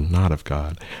God or not of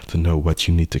God, to know what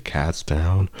you need to cast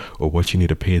down or what you need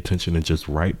to pay attention and just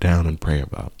write down and pray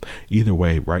about. Either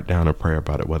way, write down and pray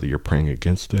about it, whether you're praying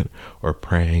against it or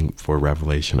praying for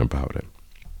revelation about it.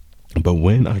 But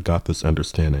when I got this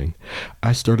understanding,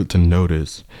 I started to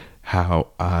notice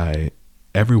how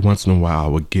every once in a while, I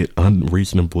would get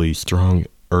unreasonably strong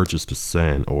urges to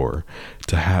sin or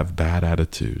to have bad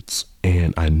attitudes.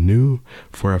 And I knew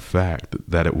for a fact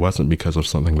that it wasn't because of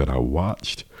something that I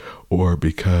watched or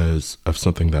because of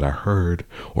something that I heard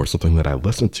or something that I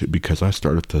listened to, because I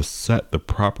started to set the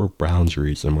proper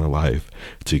boundaries in my life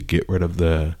to get rid of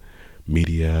the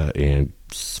media. And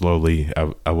slowly,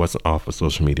 I wasn't off of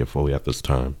social media fully at this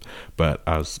time, but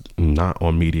I was not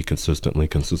on media consistently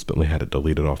had it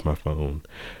deleted off my phone.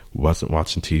 Wasn't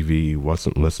watching TV,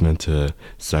 wasn't listening to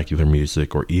secular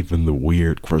music or even the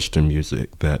weird Christian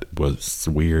music that was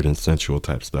weird and sensual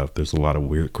type stuff. There's a lot of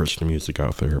weird Christian music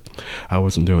out there. I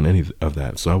wasn't doing any of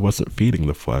that. So I wasn't feeding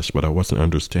the flesh, but I wasn't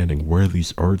understanding where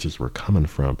these urges were coming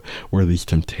from, where these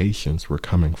temptations were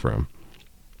coming from.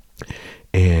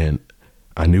 And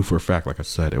I knew for a fact, like I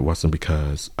said, it wasn't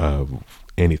because of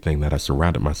anything that I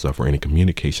surrounded myself or any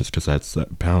communications, because I had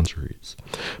set boundaries.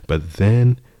 But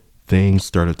then things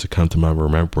started to come to my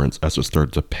remembrance as I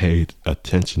started to pay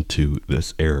attention to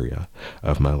this area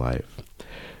of my life.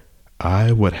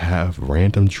 I would have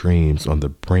random dreams on the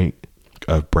brink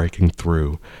of breaking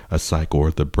through a cycle,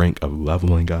 or the brink of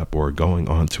leveling up or going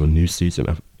on to a new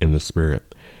season in the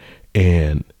spirit.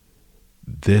 And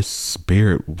this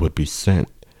spirit would be sent,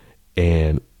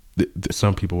 and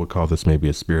some people would call this maybe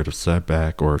a spirit of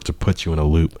setback or to put you in a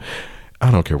loop.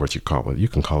 I don't care what you call it. You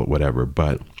can call it whatever,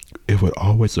 but it would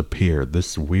always appear,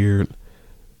 this weird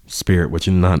spirit, which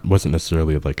wasn't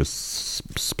necessarily like a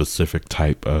specific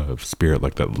type of spirit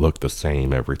like that looked the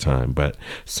same every time, but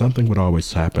something would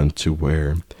always happen to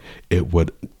where it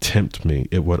would tempt me.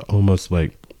 It would almost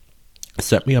like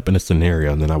set me up in a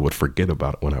scenario, and then I would forget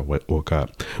about it when I woke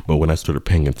up. But when I started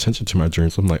paying attention to my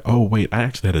dreams, I'm like, oh wait, I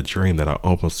actually had a dream that I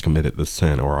almost committed this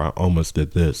sin, or I almost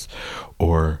did this,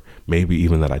 or maybe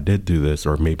even that I did do this,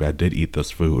 or maybe I did eat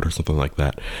this food or something like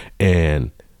that.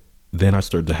 And then I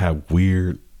started to have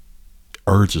weird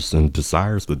urges and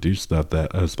desires to do stuff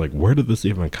that I was like, where did this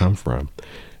even come from?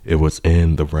 It was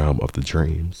in the realm of the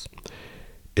dreams.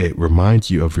 It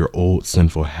reminds you of your old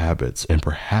sinful habits, and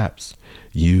perhaps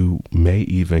you may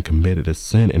even committed a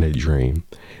sin in a dream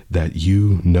that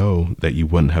you know that you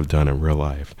wouldn't have done in real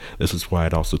life. This is why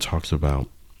it also talks about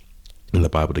in the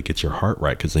Bible to get your heart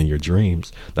right, because in your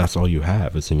dreams, that's all you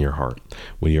have is in your heart.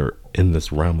 When you're in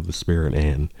this realm of the spirit,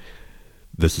 and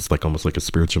this is like almost like a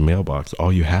spiritual mailbox,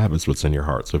 all you have is what's in your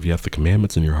heart. So if you have the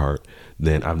commandments in your heart,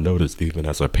 then I've noticed, even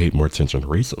as I paid more attention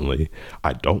recently,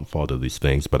 I don't fall to these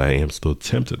things, but I am still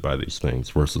tempted by these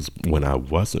things, versus when I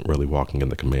wasn't really walking in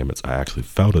the commandments, I actually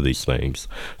fell to these things.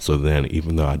 So then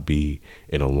even though I'd be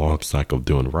in a long cycle of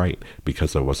doing right,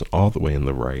 because I wasn't all the way in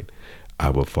the right, I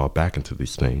will fall back into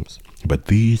these things. But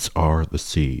these are the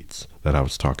seeds that I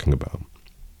was talking about.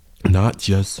 Not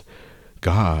just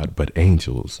God, but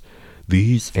angels.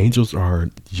 These angels are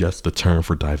just a term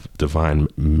for divine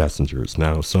messengers.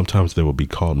 Now, sometimes they will be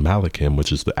called Malachim,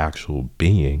 which is the actual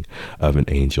being of an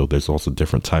angel. There's also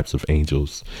different types of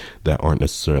angels that aren't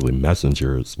necessarily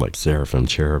messengers, like seraphim,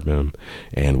 cherubim,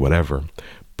 and whatever.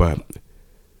 But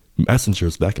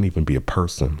messengers, that can even be a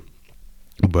person.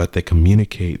 But they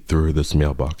communicate through this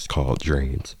mailbox called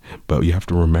dreams. But you have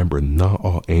to remember, not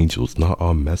all angels, not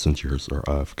all messengers are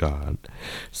of God.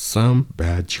 Some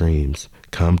bad dreams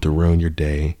come to ruin your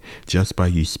day just by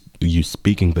you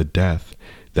speaking the death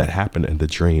that happened in the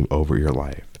dream over your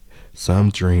life. Some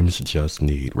dreams just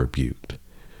need rebuked.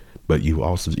 But you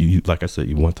also, like I said,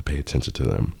 you want to pay attention to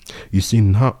them. You see,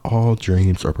 not all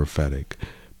dreams are prophetic,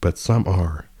 but some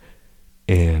are.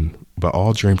 But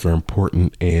all dreams are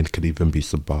important and could even be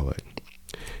symbolic.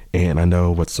 And I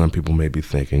know what some people may be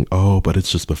thinking, oh, but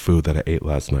it's just the food that I ate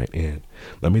last night. And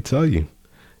let me tell you,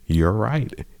 you're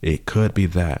right. It could be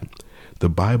that. The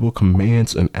Bible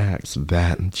commands in Acts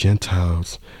that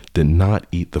Gentiles did not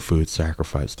eat the food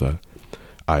sacrificed to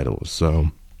idols.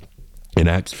 So in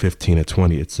Acts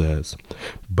 15:20, it says,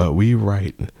 but we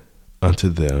write unto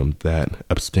them that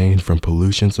abstain from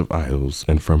pollutions of idols,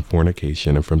 and from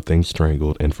fornication, and from things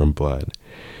strangled, and from blood.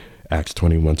 Acts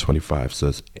 21:25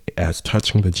 says, as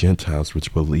touching the Gentiles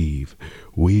which believe,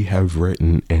 we have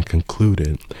written and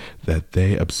concluded that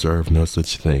they observe no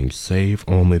such thing, save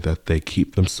only that they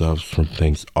keep themselves from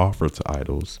things offered to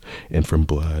idols, and from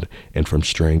blood, and from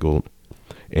strangled,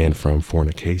 and from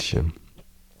fornication.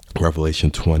 Revelation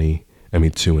 2:20.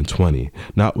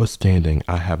 Notwithstanding,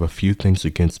 I have a few things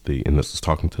against thee, and this is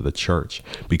talking to the church,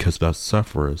 because thou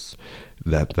sufferest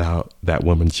that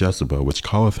woman Jezebel, which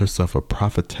calleth herself a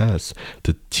prophetess,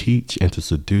 to teach and to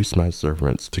seduce my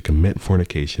servants to commit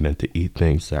fornication and to eat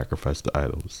things sacrificed to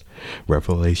idols.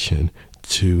 Revelation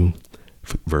 2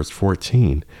 verse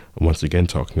 14, once again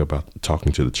talking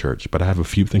to the church. But I have a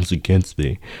few things against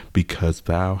thee, because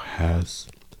thou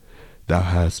hast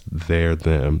there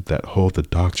them that hold the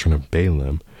doctrine of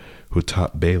Balaam, who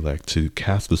taught Balak to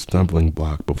cast the stumbling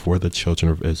block before the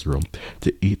children of Israel,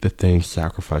 to eat the things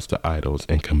sacrificed to idols,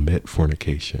 and commit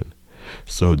fornication.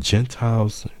 So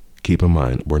Gentiles, keep in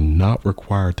mind, were not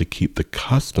required to keep the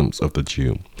customs of the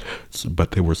Jew,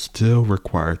 but they were still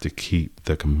required to keep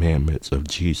the commandments of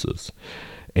Jesus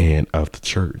and of the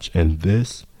church. And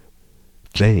this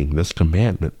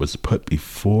commandment was put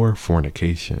before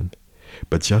fornication.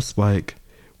 But just like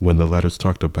when the letters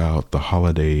talked about the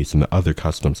holidays and the other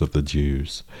customs of the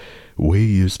Jews, we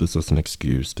use this as an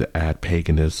excuse to add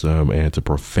paganism and to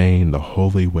profane the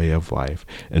holy way of life,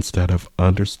 instead of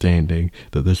understanding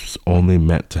that this was only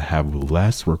meant to have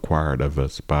less required of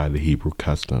us by the Hebrew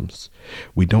customs.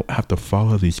 We don't have to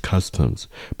follow these customs,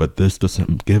 but this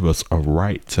doesn't give us a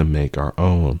right to make our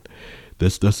own.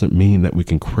 This doesn't mean that we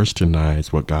can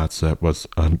Christianize what God said was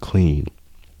unclean.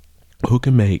 Who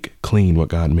can make clean what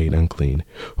God made unclean?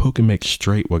 Who can make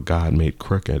straight what God made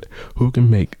crooked? Who can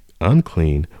make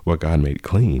unclean what God made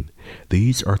clean?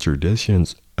 These are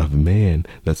traditions of man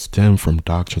that stem from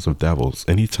doctrines of devils.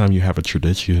 Anytime you have a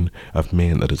tradition of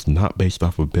man that is not based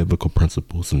off of biblical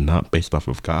principles and not based off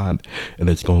of God, and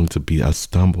it's going to be a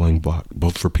stumbling block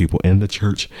both for people in the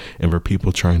church and for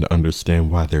people trying to understand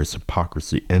why there's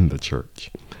hypocrisy in the church.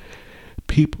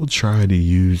 People try to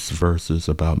use verses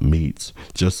about meats,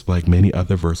 just like many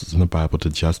other verses in the Bible, to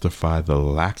justify the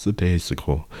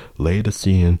lackadaisical,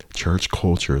 Laodicean church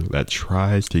culture that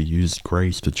tries to use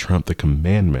grace to trump the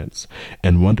commandments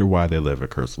and wonder why they live a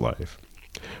cursed life.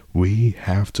 We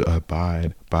have to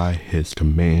abide by his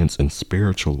commands and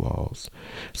spiritual laws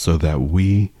so that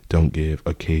we don't give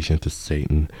occasion to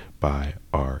Satan by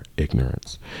our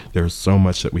ignorance. There's so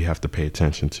much that we have to pay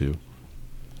attention to,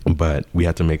 but we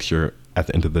have to make sure at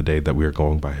the end of the day that we are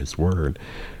going by his word.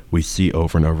 We see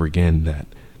over and over again that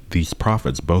these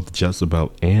prophets, both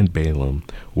Jezebel and Balaam,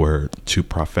 were two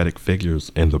prophetic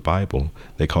figures in the Bible.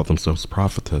 They called themselves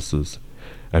prophetesses,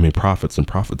 prophets and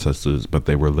prophetesses, but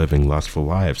they were living lustful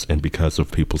lives. And because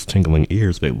of people's tingling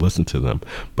ears, they listened to them.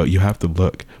 But you have to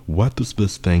look, what does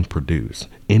this thing produce?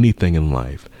 Anything in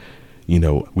life.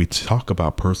 We talk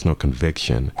about personal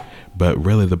conviction, but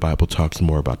really the Bible talks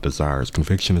more about desires.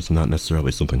 Conviction is not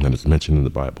necessarily something that is mentioned in the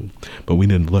Bible, but we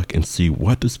need to look and see,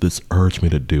 what does this urge me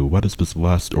to do? What is this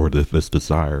lust or this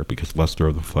desire? Because lust are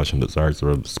of the flesh and desires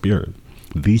are of the spirit.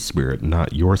 The spirit,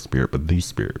 not your spirit, but the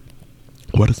spirit.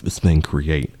 What does this thing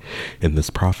create in this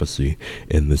prophecy,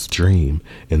 in this dream,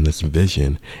 in this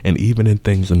vision, and even in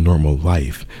things in normal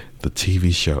life, the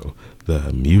TV show,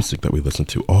 the music that we listen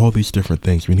to, all these different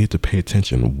things? We need to pay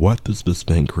attention. What does this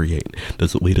thing create?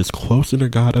 Does it lead us closer to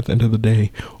God at the end of the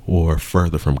day or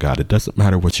further from God? It doesn't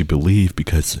matter what you believe,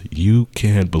 because you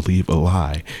can believe a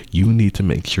lie. You need to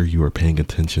make sure you are paying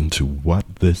attention to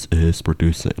what this is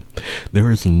producing. There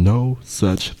is no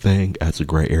such thing as a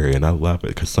gray area, and I love it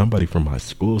because somebody from my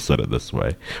school said it this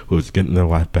way, who was getting their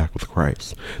life back with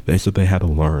Christ. They said they had to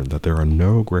learn that there are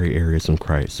no gray areas in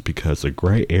Christ, because a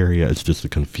gray area is just a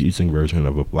confusing version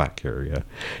of a black area,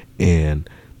 and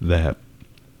that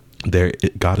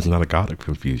God is not a God of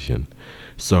confusion.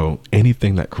 So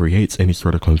anything that creates any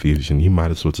sort of confusion, you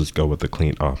might as well just go with the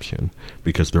clean option,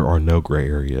 because there are no gray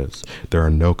areas. There are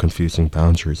no confusing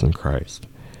boundaries in Christ.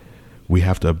 We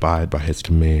have to abide by his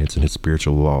commands and his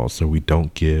spiritual laws, so we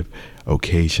don't give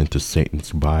occasion to Satan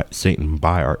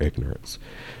by our ignorance.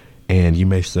 And you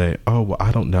may say, oh, well,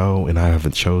 I don't know, and I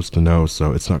haven't chose to know,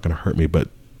 so it's not going to hurt me. But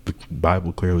the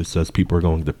Bible clearly says people are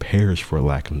going to perish for a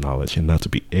lack of knowledge, and not to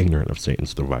be ignorant of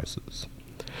Satan's devices.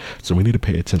 So we need to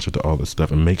pay attention to all this stuff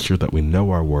and make sure that we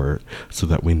know our word, so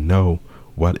that we know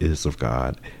what is of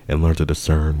God and learn to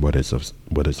discern what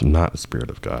is not the spirit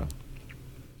of God.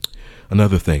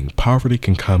 Another thing, poverty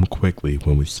can come quickly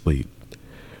when we sleep.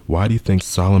 Why do you think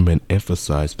Solomon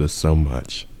emphasized this so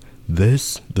much?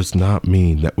 This does not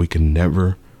mean that we can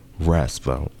never rest,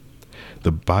 though.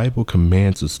 The Bible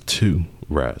commands us to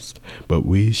rest, but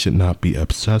we should not be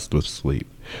obsessed with sleep.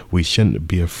 We shouldn't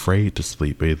be afraid to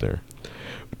sleep either.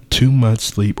 Too much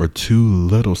sleep or too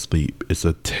little sleep is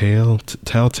a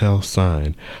telltale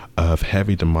sign of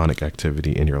heavy demonic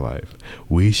activity in your life.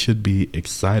 We should be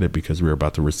excited because we're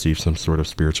about to receive some sort of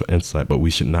spiritual insight, but we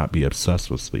should not be obsessed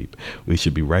with sleep. We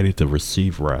should be ready to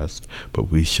receive rest, but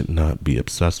we should not be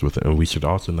obsessed with it. And we should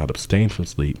also not abstain from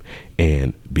sleep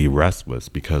and be restless,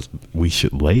 because we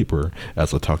should labor,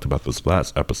 as I talked about this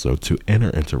last episode, to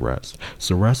enter into rest.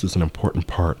 So rest is an important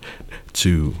part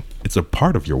it's a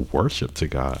part of your worship to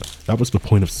God. That was the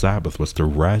point of Sabbath, was to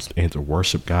rest and to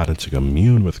worship God and to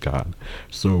commune with God.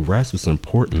 So rest is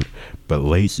important, but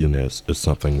laziness is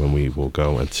something when we will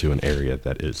go into an area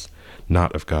that is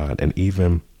not of God. And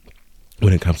even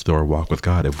when it comes to our walk with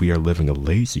God, if we are living a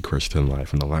lazy Christian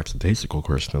life and a lackadaisical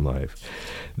Christian life,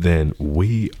 then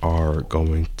we are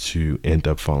going to end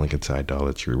up falling into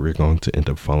idolatry. We're going to end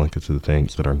up falling into the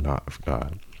things that are not of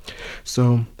God.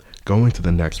 So going to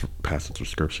the next passage of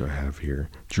scripture I have here,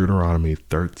 Deuteronomy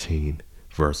 13,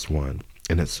 verse 1,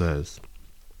 and it says,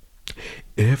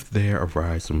 "If there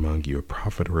arise among you a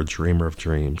prophet or a dreamer of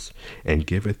dreams, and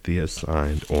giveth thee a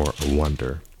sign or a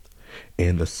wonder,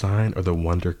 and the sign or the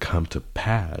wonder come to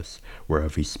pass,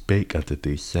 whereof he spake unto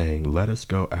thee, saying, Let us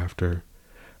go after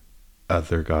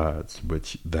other gods,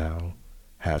 which thou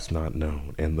hast not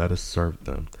known, and let us serve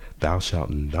them. Thou shalt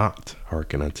not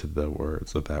hearken unto the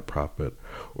words of that prophet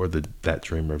or that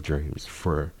dreamer of dreams.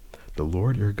 For the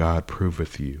Lord your God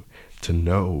proveth you, to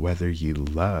know whether ye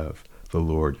love the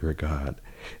Lord your God,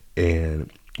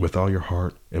 and with all your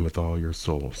heart and with all your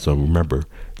soul." So remember,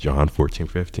 John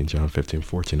 14:15, John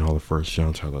 15:14, all of 1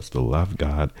 John tell us to love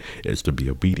God is to be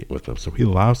obedient with him. So he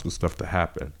allows this stuff to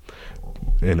happen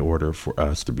in order for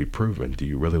us to be proven. Do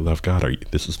you really love God?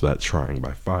 This is that trying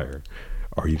by fire.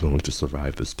 Are you going to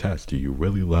survive this test? Do you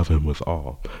really love him with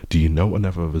all? Do you know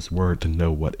enough of his word to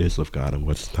know what is of God and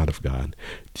what's not of God?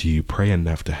 Do you pray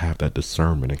enough to have that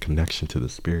discernment and connection to the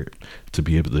Spirit to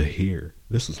be able to hear,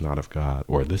 this is not of God,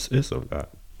 or this is of God?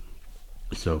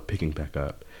 So picking back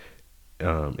up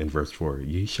in verse 4,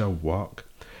 "Ye shall walk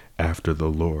after the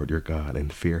Lord your God,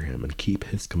 and fear him, and keep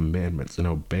his commandments, and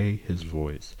obey his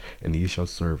voice, and ye shall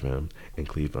serve him, and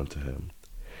cleave unto him.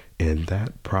 And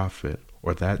that prophet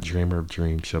or that dreamer of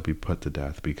dreams shall be put to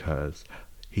death, because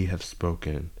he hath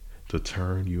spoken to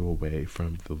turn you away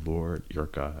from the Lord your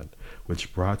God,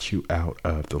 which brought you out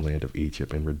of the land of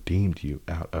Egypt, and redeemed you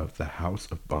out of the house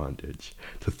of bondage,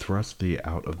 to thrust thee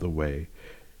out of the way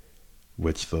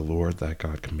which the Lord thy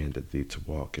God commanded thee to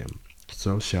walk in.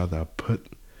 So shalt thou put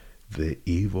the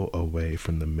evil away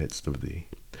from the midst of thee.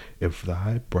 If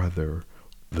thy brother,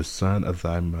 the son of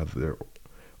thy mother,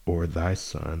 or thy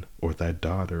son, or thy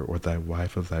daughter, or thy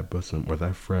wife of thy bosom, or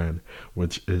thy friend,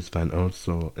 which is thine own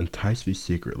soul, entice thee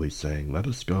secretly, saying, Let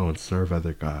us go and serve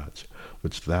other gods,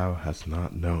 which thou hast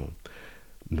not known,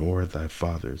 nor thy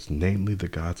fathers, namely the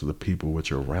gods of the people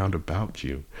which are round about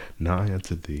you, nigh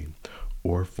unto thee,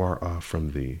 or far off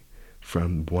from thee,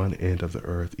 from one end of the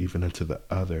earth even unto the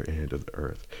other end of the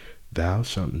earth. Thou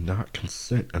shalt not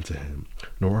consent unto him,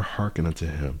 nor hearken unto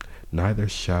him, neither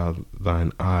shall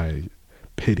thine eye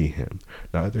pity him,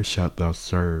 neither shalt thou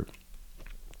spare,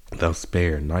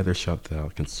 neither shalt thou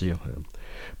conceal him.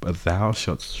 But thou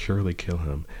shalt surely kill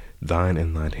him, thine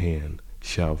and thine hand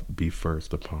shall be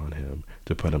first upon him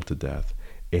to put him to death,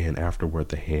 and afterward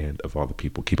the hand of all the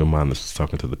people. Keep in mind, this is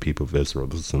talking to the people of Israel.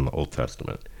 This is in the Old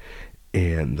Testament.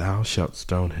 And thou shalt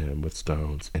stone him with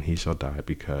stones, and he shall die,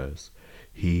 because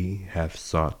he hath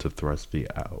sought to thrust thee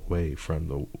away from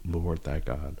the Lord thy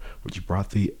God, which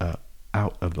brought thee up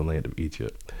out of the land of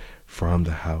Egypt, from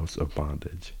the house of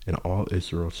bondage. And all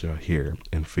Israel shall hear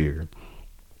and fear,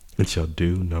 and shall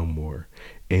do no more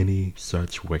any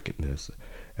such wickedness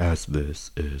as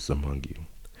this is among you.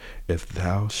 If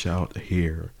thou shalt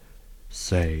hear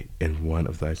say in one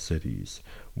of thy cities,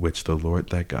 which the Lord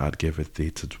thy God giveth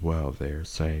thee to dwell there,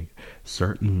 saying,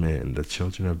 Certain men, the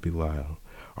children of Belial,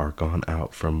 are gone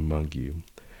out from among you,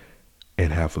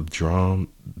 and have withdrawn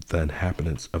the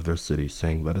inhabitants of their city,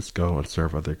 saying, Let us go and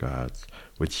serve other gods,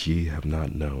 which ye have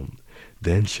not known.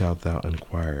 Then shalt thou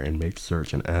inquire and make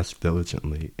search and ask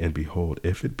diligently, and behold,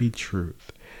 if it be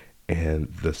truth, and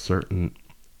the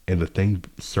thing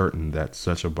certain that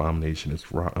such abomination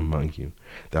is wrought among you,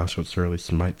 thou shalt surely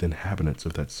smite the inhabitants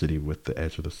of that city with the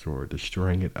edge of the sword,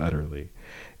 destroying it utterly,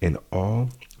 and all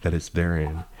that is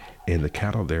therein, and the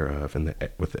cattle thereof, and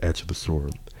with the edge of the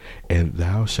sword. And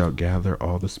thou shalt gather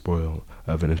all the spoil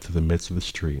of it into the midst of the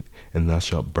street, and thou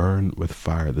shalt burn with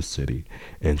fire the city,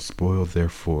 and spoil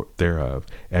thereof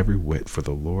every whit for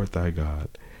the Lord thy God.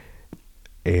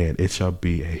 And it shall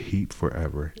be a heap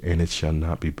forever, and it shall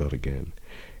not be built again.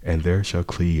 And there shall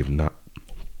cleave not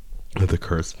the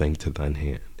cursed thing to thine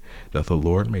hand, that the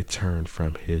Lord may turn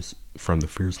from the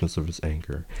fierceness of his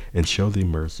anger, and show thee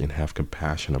mercy, and have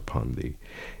compassion upon thee,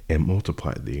 and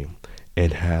multiply thee,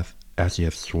 and as he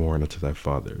hath sworn unto thy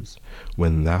fathers,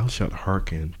 when thou shalt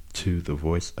hearken to the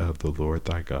voice of the Lord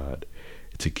thy God,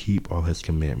 to keep all his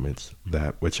commandments,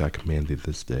 that which I command thee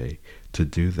this day, to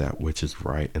do that which is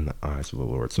right in the eyes of the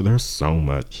Lord. So there's so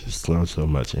much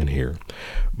in here,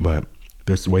 but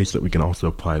there's ways that we can also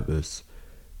apply this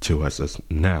to us as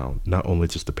now, not only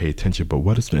just to pay attention, but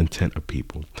what is the intent of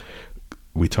people?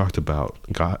 We talked about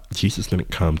Jesus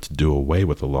didn't come to do away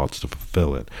with the law, to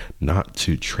fulfill it, not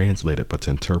to translate it, but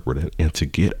to interpret it and to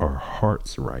get our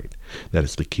hearts right. That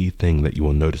is the key thing that you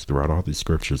will notice throughout all these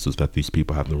scriptures, is that these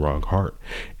people have the wrong heart.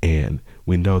 And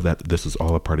we know that this is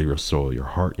all a part of your soul. Your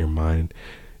heart, your mind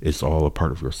is all a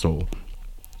part of your soul.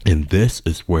 And this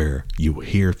is where you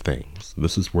hear things.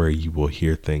 This is where you will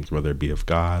hear things, whether it be of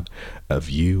God, of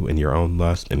you and your own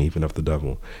lust, and even of the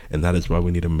devil. And that is why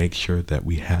we need to make sure that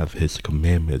we have his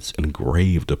commandments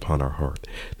engraved upon our heart,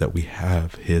 that we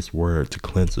have his word to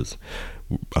cleanse us.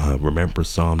 Remember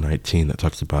Psalm 19 that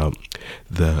talks about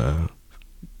the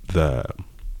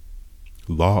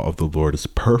law of the Lord is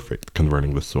perfect,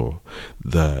 converting the soul.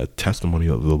 The testimony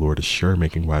of the Lord is sure,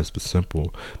 making wise the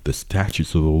simple. The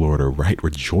statutes of the Lord are right,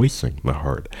 rejoicing the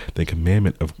heart. The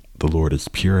commandment of the Lord is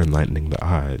pure, enlightening the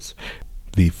eyes.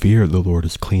 The fear of the Lord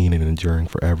is clean and enduring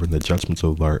forever, and the judgments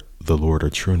of the Lord are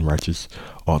true and righteous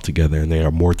altogether, and they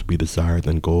are more to be desired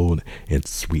than gold and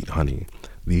sweet honey.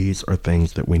 These are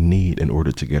things that we need in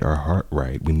order to get our heart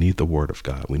right. We need the word of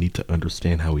God. We need to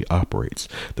understand how he operates,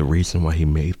 the reason why he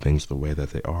made things the way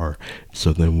that they are.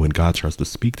 So then when God tries to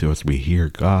speak to us, we hear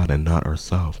God and not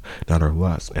ourselves, not our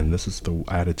lust. And this is the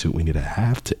attitude we need to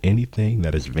have to anything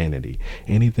that is vanity,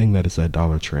 anything that is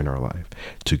idolatry in our life,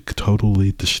 to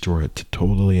totally destroy it, to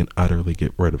totally and utterly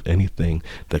get rid of anything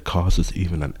that causes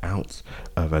even an ounce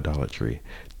of idolatry.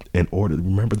 In order to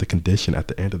remember the condition at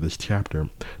the end of this chapter,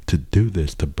 to do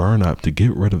this, to burn up, to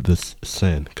get rid of this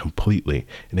sin completely,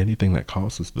 and anything that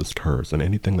causes this curse, and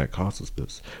anything that causes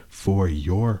this, for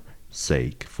your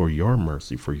sake, for your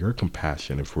mercy, for your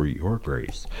compassion, and for your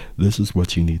grace. This is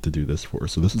what you need to do this for.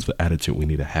 So this is the attitude we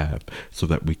need to have, so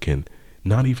that we can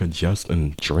not even just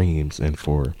in dreams and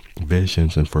for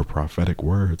visions and for prophetic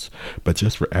words, but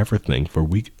just for everything.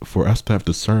 For us to have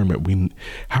discernment,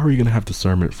 how are you going to have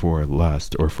discernment for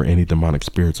lust or for any demonic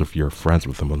spirits if you're friends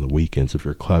with them on the weekends, if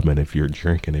you're clubbing, if you're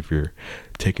drinking, if you're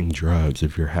taking drugs,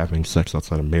 if you're having sex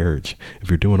outside of marriage, if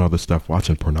you're doing all this stuff,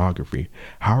 watching pornography?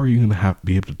 How are you going to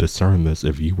be able to discern this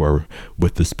if you are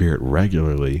with the spirit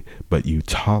regularly, but you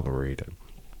tolerate it?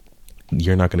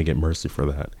 You're not going to get mercy for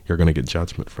that. You're going to get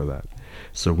judgment for that.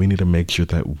 So we need to make sure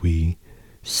that we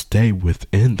stay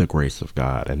within the grace of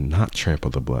God and not trample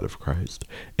the blood of Christ,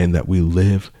 and that we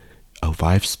live a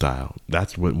lifestyle.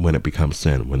 That's when it becomes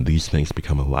sin, when these things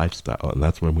become a lifestyle. And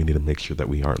that's when we need to make sure that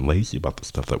we aren't lazy about the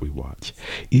stuff that we watch,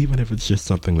 even if it's just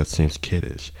something that seems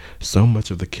kiddish. So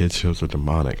much of the kids shows are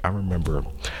demonic. I remember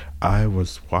I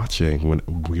was watching when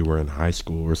we were in high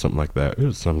school or something like that. It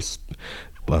was some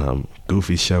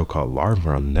goofy show called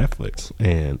Larva on Netflix,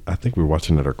 and I think we were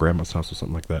watching it at our grandma's house or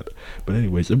something like that. But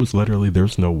anyways, it was literally,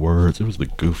 there's no words. It was the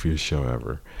goofiest show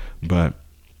ever. But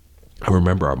I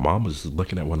remember our mom was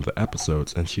looking at one of the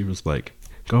episodes, and she was like,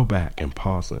 go back and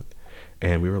pause it.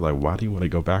 And we were like, why do you want to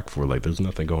go back for? Like, there's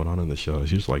nothing going on in the show.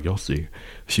 She was like, you'll see.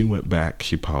 She went back,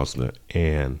 she paused it,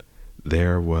 and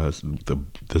there was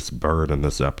this bird in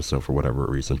this episode for whatever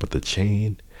reason, but the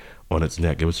chain on its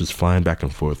neck, it was just flying back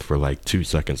and forth for like 2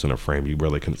 seconds in a frame. You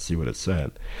really couldn't see what it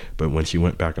said. But when she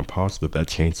went back and paused it, that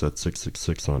chain said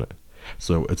 666 on it.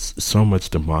 So it's so much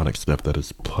demonic stuff that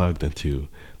is plugged into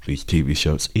these TV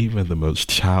shows, even the most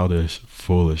childish,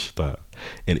 foolish stuff.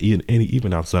 And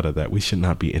even outside of that, we should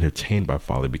not be entertained by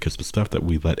folly, because the stuff that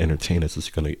we let entertain us is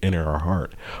going to enter our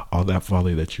heart. All that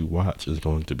folly that you watch is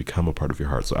going to become a part of your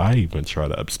heart. So I even try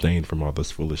to abstain from all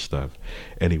this foolish stuff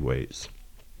anyways,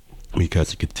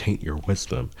 because it could taint your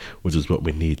wisdom, which is what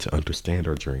we need to understand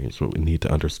our dreams, what we need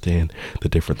to understand the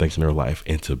different things in our life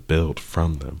and to build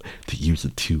from them, to use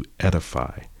it to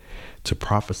edify. To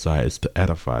prophesy is to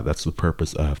edify. That's the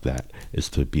purpose of that, is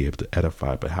to be able to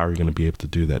edify. But how are you going to be able to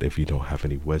do that if you don't have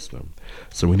any wisdom?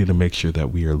 So we need to make sure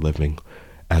that we are living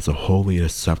as a holy,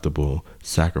 acceptable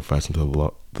sacrifice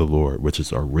unto the Lord, which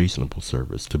is our reasonable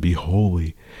service. To be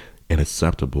holy and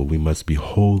acceptable, we must be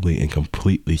wholly and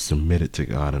completely submitted to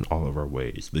God in all of our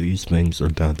ways. These things are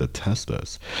done to test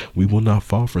us. We will not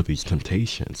fall for these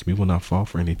temptations. We will not fall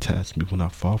for any tests. We will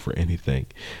not fall for anything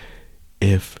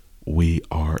if we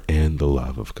are in the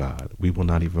love of God. We will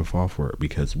not even fall for it,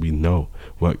 because we know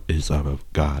what is of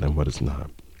God and what is not.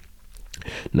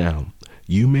 Now,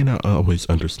 you may not always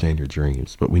understand your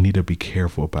dreams, but we need to be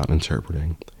careful about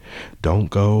interpreting.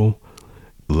 Don't go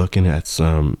looking at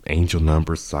some angel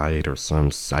number site or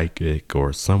some psychic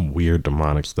or some weird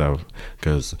demonic stuff,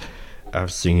 because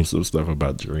I've seen some stuff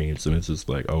about dreams and it's just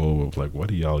like, oh, like, what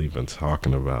are y'all even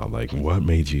talking about? Like, what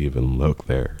made you even look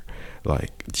there?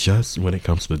 Like, just when it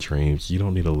comes to dreams, you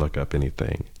don't need to look up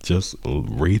anything. Just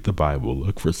read the Bible,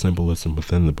 look for symbolism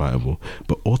within the Bible,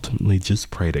 but ultimately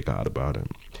just pray to God about it.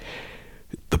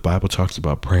 The Bible talks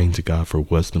about praying to God for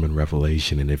wisdom and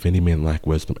revelation, and if any man lack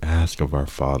wisdom, ask of our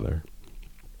Father.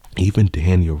 Even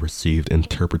Daniel received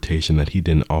interpretation that he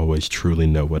didn't always truly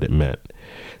know what it meant.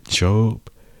 Job,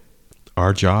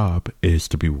 our job is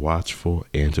to be watchful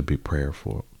and to be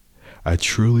prayerful. I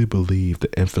truly believe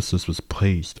the emphasis was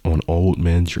placed on old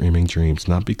men dreaming dreams,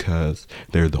 not because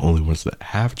they're the only ones that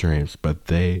have dreams,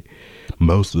 but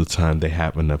most of the time they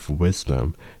have enough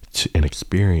wisdom and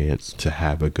experience to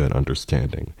have a good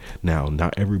understanding. Now,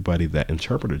 not everybody that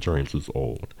interpreted dreams was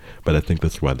old, but I think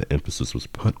that's why the emphasis was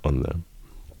put on them,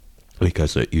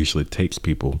 because it usually takes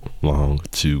people long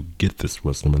to get this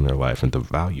wisdom in their life and to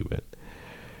value it.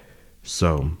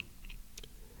 So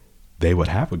they would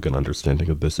have a good understanding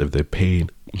of this if they've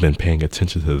been paying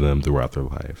attention to them throughout their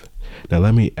life. Now,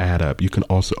 let me add up. You can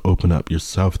also open up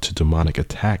yourself to demonic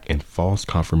attack and false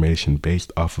confirmation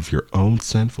based off of your own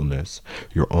sinfulness,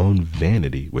 your own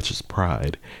vanity, which is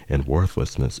pride and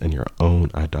worthlessness, and your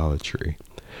own idolatry.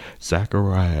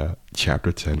 Zechariah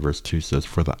chapter 10 verse 2 says,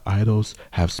 "For the idols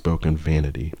have spoken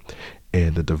vanity,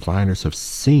 and the diviners have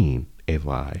seen a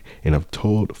lie, and have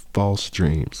told false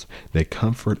dreams. They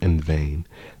comfort in vain.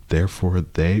 Therefore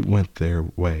they went their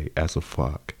way as a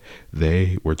flock.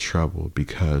 They were troubled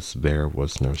because there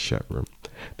was no shepherd."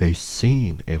 They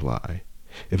seen a lie.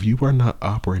 If you are not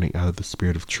operating out of the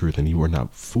spirit of truth and you are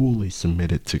not fully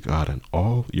submitted to God in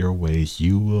all your ways,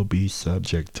 you will be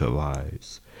subject to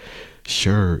lies.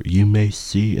 Sure, you may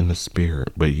see in the spirit,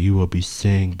 but you will be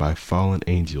seeing by fallen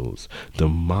angels,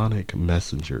 demonic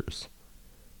messengers.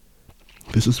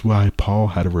 This is why Paul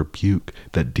had to rebuke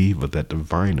that diva, that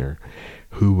diviner,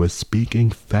 who was speaking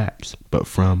facts, but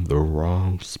from the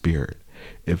wrong spirit.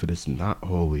 If it is not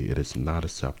holy, it is not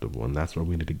acceptable. And that's why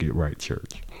we need to get right,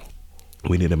 church.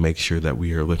 We need to make sure that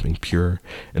we are living pure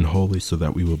and holy so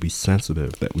that we will be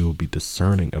sensitive, that we will be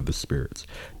discerning of the spirits.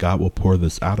 God will pour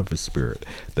this out of his spirit,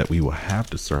 that we will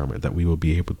have discernment, that we will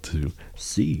be able to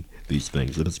see these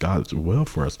things. It is God's will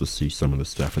for us to see some of the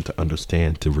stuff and to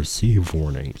understand, to receive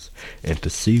warnings and to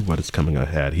see what is coming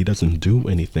ahead. He doesn't do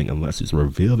anything unless he's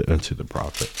revealed it unto the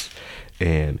prophets.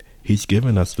 And he's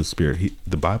given us the spirit.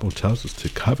 The Bible tells us to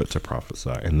covet to prophesy.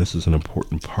 And this is an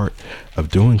important part of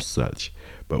doing such.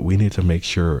 But we need to make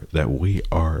sure that we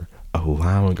are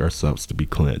allowing ourselves to be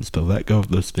cleansed, to let go of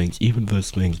those things, even those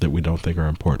things that we don't think are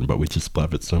important, but we just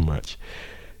love it so much.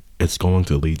 It's going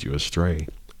to lead you astray.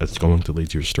 It's going to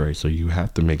lead you astray. So you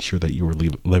have to make sure that you are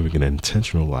living an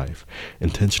intentional life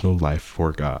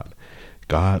for God.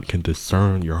 God can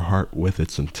discern your heart with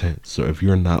its intent. So if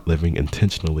you're not living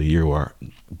intentionally, you are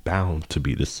bound to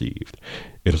be deceived.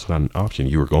 It is not an option.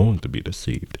 You are going to be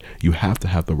deceived. You have to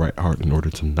have the right heart in order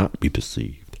to not be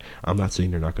deceived. I'm not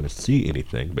saying you're not going to see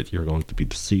anything, but you're going to be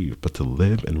deceived. But to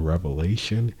live in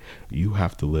revelation, you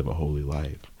have to live a holy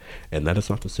life. And that is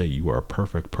not to say you are a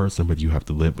perfect person, but you have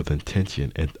to live with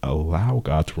intention and allow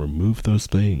God to remove those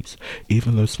things,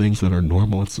 even those things that are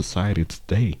normal in society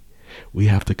today. We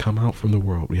have to come out from the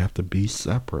world. We have to be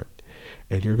separate.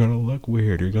 And you're going to look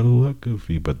weird. You're going to look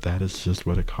goofy, but that is just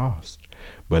what it costs.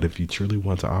 But if you truly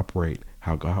want to operate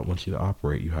how God wants you to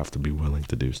operate, you have to be willing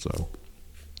to do so.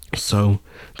 So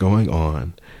going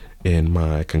on in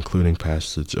my concluding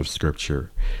passage of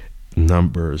scripture,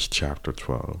 Numbers chapter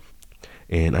 12.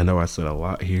 And I know I said a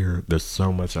lot here. There's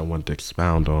so much I want to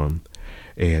expound on.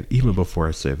 And even before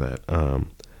I say that,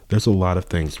 there's a lot of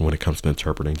things when it comes to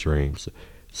interpreting dreams.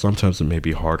 Sometimes it may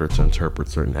be harder to interpret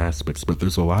certain aspects, but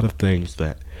there's a lot of things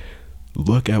that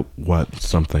look at what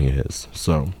something is.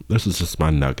 So this is just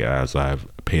my nugget as I've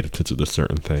paid attention to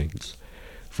certain things.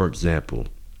 For example,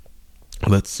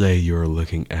 let's say you're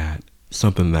looking at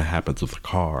something that happens with a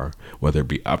car, whether it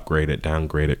be upgraded,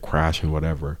 downgraded, crashing,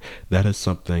 whatever. That is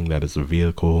something that is a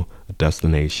vehicle, a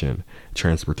destination,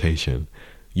 transportation.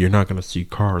 You're not going to see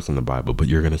cars in the Bible, but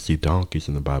you're going to see donkeys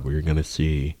in the Bible. You're going to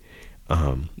see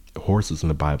horses in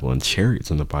the Bible and chariots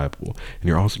in the Bible. And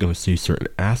you're also going to see certain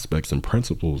aspects and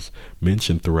principles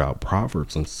mentioned throughout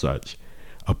Proverbs and such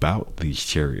about these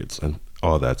chariots and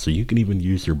all that. So you can even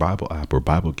use your Bible app or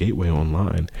Bible Gateway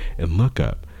online and look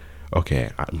up,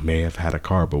 okay, I may have had a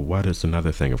car, but what is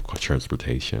another thing of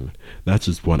transportation? That's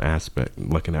just one aspect.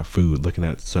 Looking at food, looking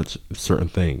at such certain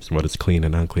things, what is clean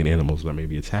and unclean animals that may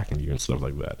be attacking you and stuff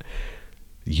like that.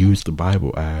 Use the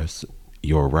Bible as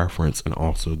your reference and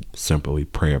also simply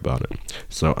pray about it.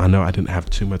 So I know I didn't have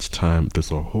too much time.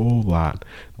 There's a whole lot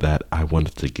that I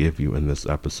wanted to give you in this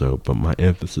episode, but my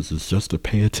emphasis is just to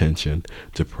pay attention,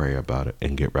 to pray about it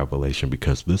and get revelation,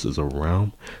 because this is a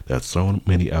realm that so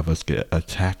many of us get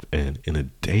attacked in a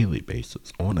daily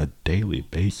basis, on a daily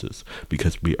basis,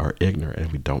 because we are ignorant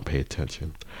and we don't pay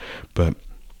attention. But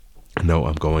no,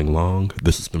 I'm going long.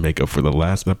 This is to make up for the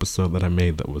last episode that I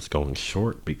made that was going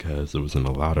short because it was in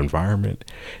a loud environment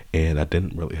and I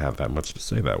didn't really have that much to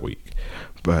say that week.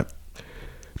 But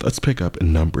let's pick up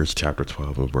in Numbers chapter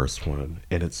 12 and verse 1.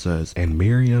 And it says, "And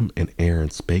Miriam and Aaron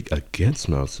spake against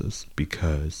Moses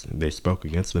because they spoke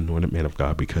against the anointed man of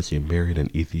God because he married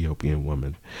an Ethiopian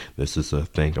woman." This is a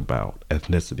thing about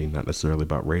ethnicity, not necessarily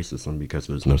about racism, because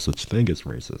there's no such thing as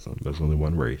racism. There's only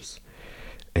one race.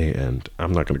 And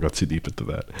I'm not going to go too deep into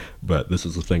that, but this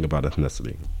is the thing about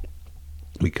ethnicity,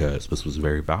 because this was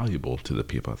very valuable to the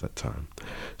people at that time.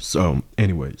 So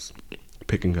anyways,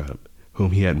 picking up,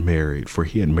 whom he had married, for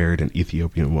he had married an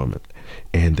Ethiopian woman.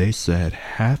 And they said,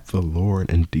 "Hath the Lord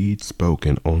indeed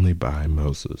spoken only by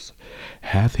Moses?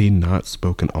 Hath he not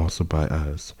spoken also by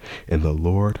us?" And the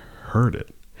Lord heard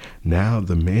it. Now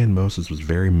the man Moses was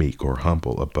very meek, or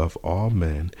humble, above all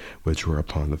men which were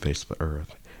upon the face of the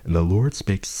earth. And the Lord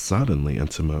spake suddenly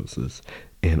unto Moses,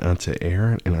 and unto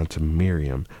Aaron, and unto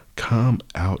Miriam, "Come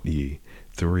out ye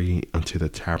three unto the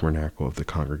tabernacle of the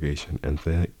congregation." And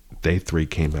they three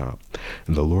came out.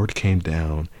 And the Lord came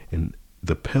down in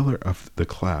the pillar of the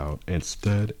cloud, and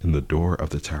stood in the door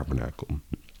of the tabernacle,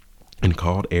 and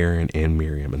called Aaron and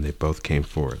Miriam, and they both came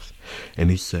forth. And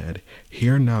he said,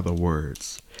 "Hear now the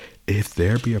words. If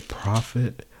there be a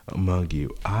prophet among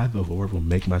you, I, the Lord, will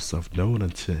make myself known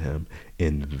unto him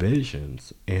in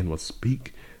visions, and will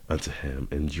speak unto him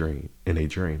in a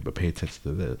dream." But pay attention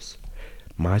to this.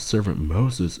 "My servant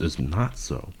Moses is not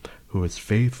so, who is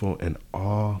faithful in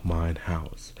all mine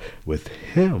house. With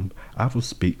him I will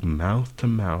speak mouth to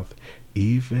mouth,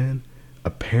 even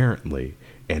apparently,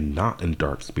 and not in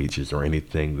dark speeches or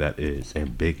anything that is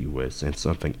ambiguous and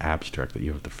something abstract that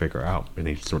you have to figure out,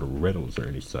 any sort of riddles or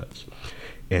any such.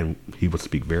 And he would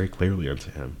speak very clearly unto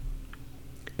him.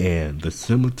 And the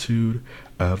similitude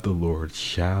of the Lord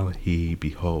shall he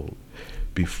behold.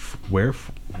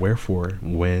 Wherefore,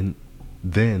 when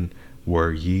then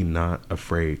were ye not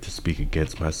afraid to speak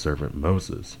against my servant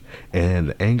Moses? And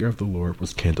the anger of the Lord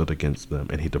was kindled against them,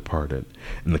 and he departed.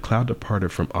 And the cloud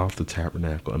departed from off the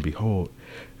tabernacle, and behold,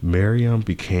 Miriam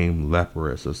became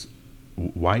leprous, as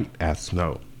white as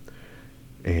snow.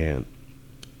 And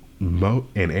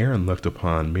Aaron looked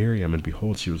upon Miriam, and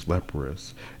behold, she was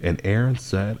leprous. And Aaron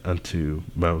said unto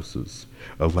Moses,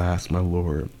 Alas, my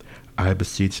Lord, I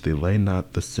beseech thee, lay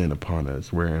not the sin upon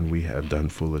us, wherein we have done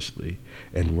foolishly,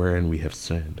 and wherein we have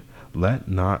sinned. Let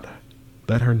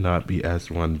her not be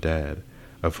as one dead,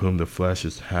 of whom the flesh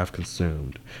is half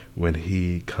consumed, when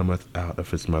he cometh out of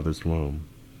his mother's womb.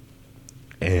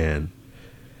 And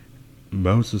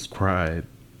Moses cried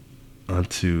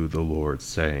unto the Lord,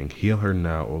 saying, Heal her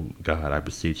now, O God, I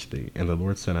beseech thee. And the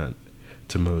Lord said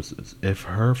unto Moses, If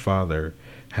her father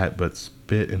had but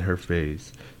spit in her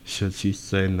face, should she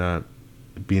say not,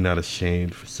 Be not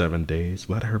ashamed for 7 days?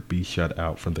 Let her be shut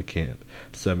out from the camp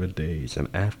 7 days, and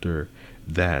after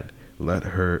that let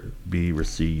her be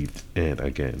received in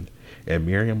again. And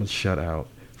Miriam was shut out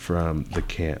from the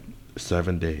camp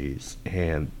 7 days,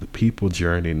 and the people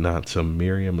journeyed not till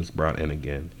Miriam was brought in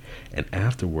again. And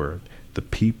afterward the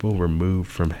people were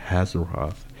moved from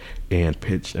Hazeroth and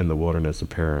pitched in the wilderness of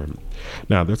Paran.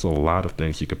 Now, there's a lot of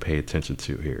things you could pay attention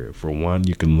to here. For one,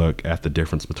 you can look at the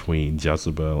difference between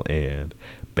Jezebel and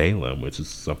Balaam, which is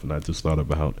something I just thought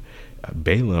about.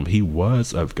 Balaam, he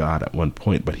was of God at one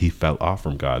point, but he fell off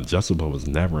from God. Jezebel was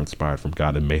never inspired from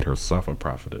God and made herself a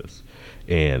prophetess.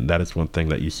 And that is one thing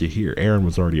that you see here. Aaron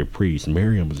was already a priest.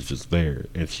 Miriam was just there,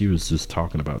 and she was just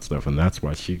talking about stuff, and that's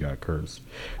why she got cursed.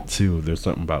 Two, there's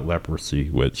something about leprosy,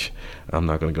 which I'm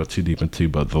not going to go too deep into,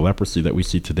 but the leprosy that we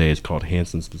see today is called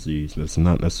Hansen's disease. It's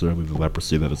not necessarily the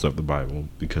leprosy that is of the Bible,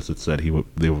 because it said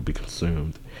they would be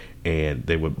consumed, and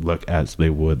they would look as they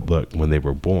would look when they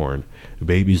were born.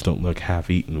 Babies don't look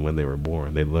half-eaten when they were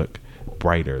born. They look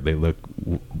brighter. They look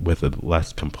with a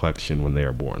less complexion when they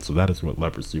are born. So that is what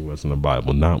leprosy was in the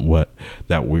Bible, not what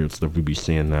that weird stuff we be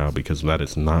seeing now, because that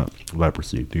is not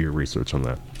leprosy. Do your research on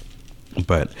that.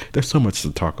 But there's so much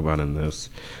to talk about in this,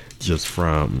 just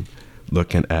from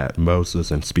looking at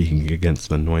Moses and speaking against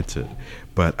the anointed.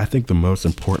 But I think the most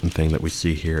important thing that we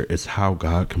see here is how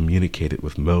God communicated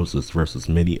with Moses versus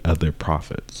many other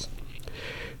prophets.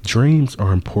 Dreams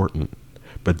are important,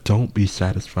 but don't be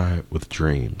satisfied with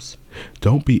dreams.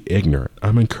 Don't be ignorant.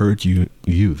 I'm encouraging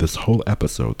you this whole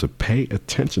episode to pay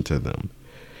attention to them.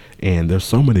 And there's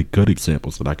so many good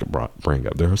examples that I could bring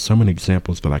up. There are so many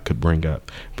examples that I could bring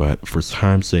up, but for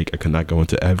time's sake, I could not go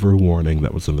into every warning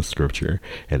that was in the scripture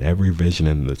and every vision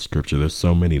in the scripture. There's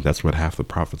so many. That's what half the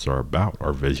prophets are about,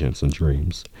 are visions and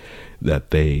dreams that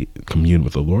they commune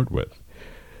with the Lord with.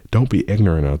 Don't be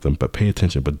ignorant of them, but pay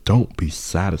attention, but don't be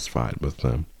satisfied with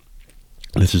them.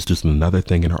 This is just another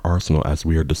thing in our arsenal as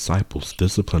we are disciples,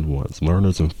 disciplined ones,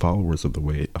 learners and followers of the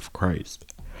way of Christ.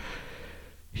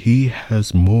 He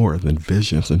has more than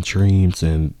visions and dreams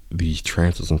and these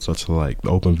trances and such like,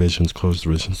 open visions, closed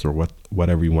visions, or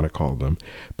whatever you want to call them.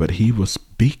 But he will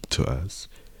speak to us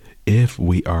if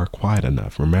we are quiet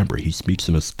enough. Remember, he speaks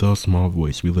in a still small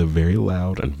voice. We live very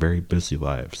loud and very busy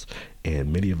lives.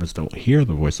 And many of us don't hear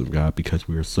the voice of God because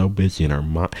we are so busy in our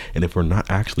mind. And if we're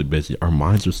not actually busy, our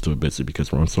minds are still busy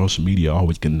because we're on social media,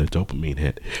 always getting a dopamine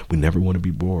hit. We never want to be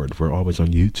bored. We're always on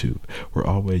YouTube. We're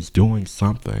always doing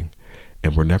something.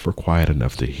 And we're never quiet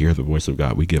enough to hear the voice of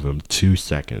God. We give him 2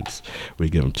 seconds. We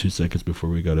give him 2 seconds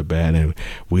before we go to bed.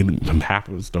 And half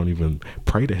of us don't even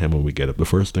pray to him when we get up. The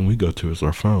first thing we go to is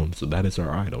our phone. So that is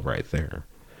our idol right there.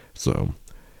 So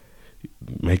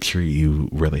make sure you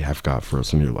really have God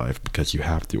first in your life, because you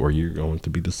have to, or you're going to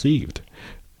be deceived.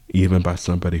 Even by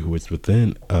somebody who is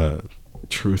within a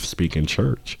truth-speaking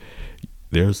church.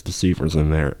 There's deceivers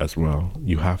in there as well.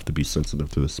 You have to be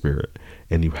sensitive to the Spirit,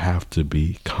 and you have to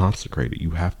be consecrated.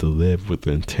 You have to live with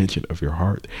the intention of your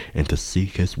heart and to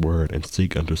seek his word and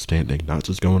seek understanding, not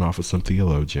just going off of some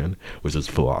theologian, which is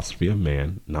philosophy of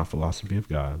man, not philosophy of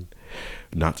God,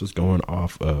 not just going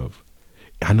off of,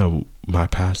 I know my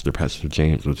pastor, Pastor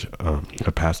James, which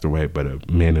passed away, but a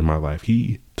man in my life,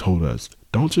 he told us,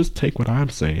 don't just take what I'm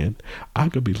saying. I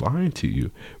could be lying to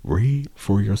you. Read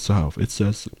for yourself. It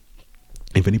says,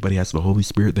 if anybody has the Holy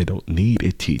Spirit, they don't need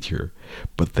a teacher,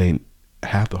 but they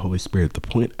have the Holy Spirit, the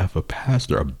point of a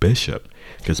pastor, a bishop,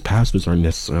 because pastors aren't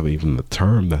necessarily even the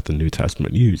term that the New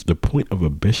Testament used. The point of a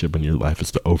bishop in your life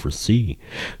is to oversee,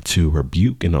 to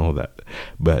rebuke and all that.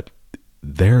 But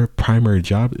their primary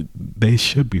job, they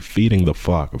should be feeding the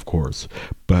flock, of course,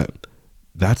 but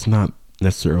that's not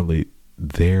necessarily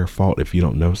their fault. If you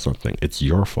don't know something, it's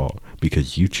your fault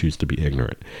because you choose to be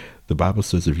ignorant. The Bible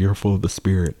says if you're full of the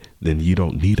Spirit, then you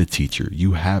don't need a teacher.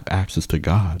 You have access to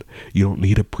God. You don't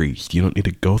need a priest. You don't need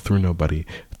to go through nobody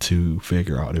to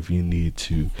figure out if you need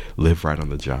to live right on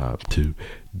the job, to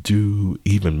do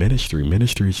even ministry.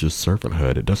 Ministry is just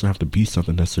servanthood. It doesn't have to be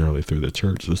something necessarily through the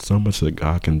church. There's so much that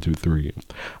God can do through you.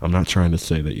 I'm not trying to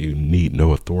say that you need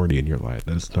no authority in your life.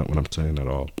 That's not what I'm saying at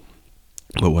all.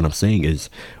 But what I'm saying is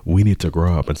we need to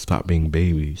grow up and stop being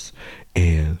babies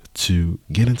and to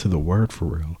get into the word for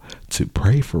real, to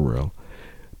pray for real,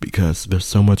 because there's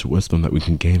so much wisdom that we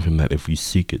can gain from that if we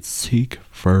seek it. Seek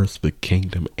first the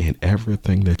kingdom, and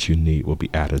everything that you need will be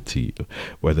added to you,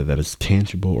 whether that is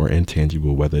tangible or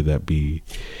intangible, whether that be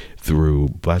through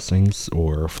blessings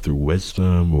or through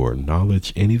wisdom or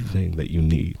knowledge, anything that you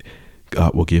need.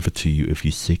 God will give it to you if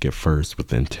you seek it first with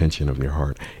the intention of your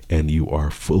heart and you are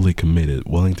fully committed,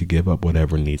 willing to give up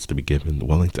whatever needs to be given,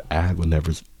 willing to add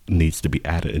whatever needs to be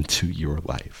added into your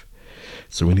life.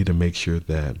 So we need to make sure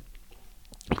that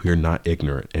we are not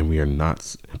ignorant and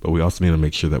but we also need to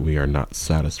make sure that we are not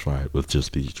satisfied with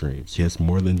just these dreams. He has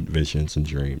more than visions and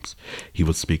dreams. He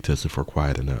will speak to us if we're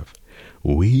quiet enough.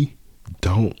 We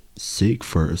don't seek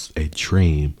first a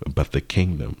dream, but the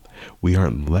kingdom. We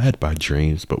aren't led by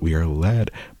dreams, but we are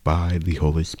led by the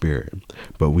Holy Spirit.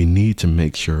 But we need to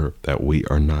make sure that we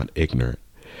are not ignorant.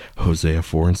 Hosea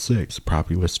 4:6,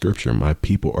 popular scripture. My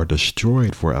people are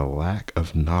destroyed for a lack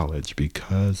of knowledge,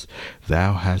 because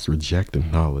thou hast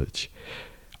rejected knowledge.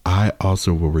 I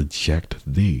also will reject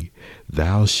thee.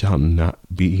 Thou shalt not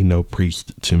be no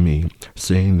priest to me,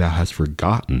 saying thou hast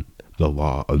forgotten the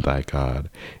law of thy God,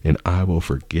 and I will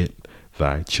forget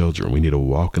thy children. We need to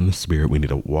walk in the Spirit. We need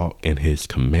to walk in his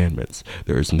commandments.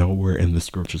 There is nowhere in the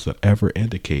scriptures that ever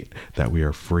indicate that we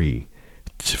are free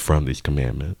from these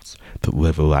commandments to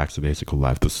live a lackadaisical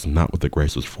life. This is not what the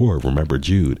grace is for. Remember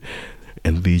Jude.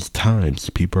 In these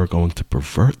times, people are going to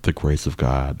pervert the grace of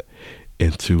God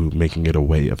into making it a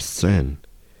way of sin.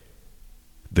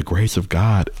 The grace of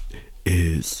God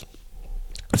is,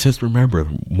 just remember,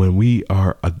 when we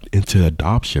are into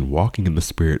adoption, walking in the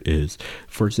Spirit is,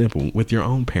 for example, with your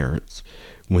own parents.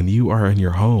 When you are in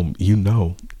your home,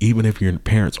 even if your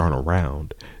parents aren't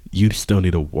around, you still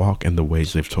need to walk in the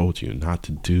ways they've told you, not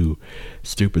to do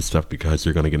stupid stuff because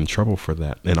you're going to get in trouble for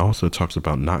that. And also it talks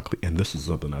about and this is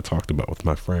something I talked about with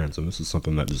my friends, and this is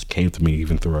something that just came to me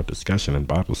even through our discussion in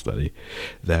Bible study,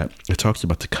 that it talks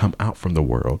about to come out from the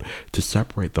world, to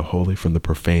separate the holy from the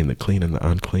profane, the clean and the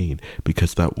unclean,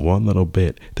 because that one little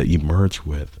bit that you merge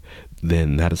with,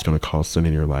 then that is going to cause sin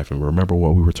in your life. And remember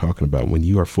what we were talking about. When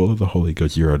you are full of the Holy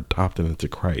Ghost, you're adopted into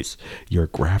Christ. You're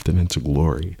grafted into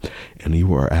glory. And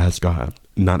you are as God,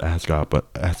 not as God, but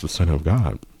as the Son of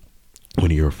God.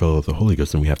 When you're full of the Holy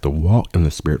Ghost, and we have to walk in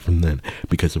the Spirit from then.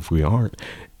 Because if we aren't,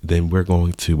 then we're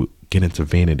going to get into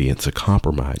vanity, into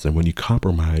compromise. And when you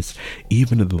compromise,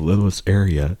 even in the littlest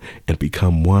area, and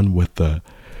become one with the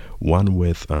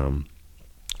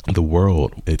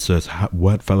world, it says,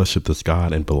 what fellowship does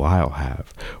God and Belial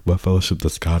have? What fellowship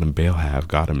does God and Baal have?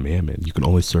 God and Mammon. You can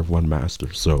only serve one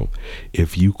master. So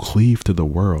if you cleave to the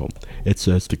world, it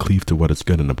says to cleave to what is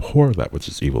good and abhor that which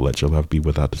is evil. Let your love be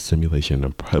without dissimulation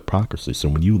and hypocrisy. So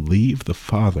when you leave the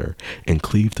Father and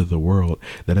cleave to the world,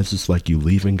 that is just like you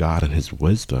leaving God and his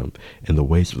wisdom and the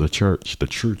ways of the church, the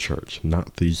true church,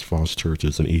 not these false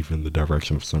churches and even the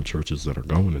direction of some churches that are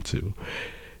going into.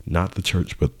 Not the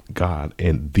church, but God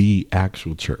and the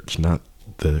actual church, not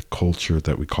the culture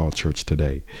that we call church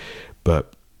today.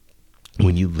 But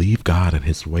when you leave God and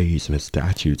his ways and his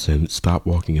statutes and stop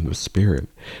walking in the Spirit,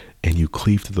 and you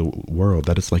cleave to the world,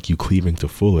 that is like you cleaving to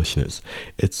foolishness.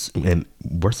 And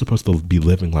we're supposed to be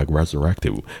living like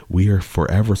resurrected. We are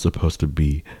forever supposed to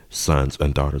be sons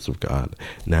and daughters of God.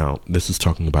 Now, this is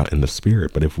talking about in the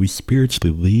Spirit, but if we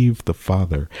spiritually leave the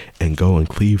Father and go and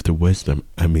cleave to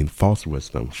false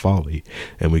wisdom, folly,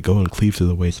 and we go and cleave to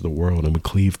the ways of the world, and we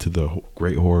cleave to the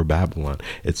great whore of Babylon,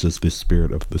 it's just this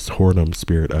whoredom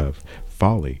spirit of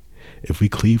folly. If we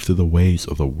cleave to the ways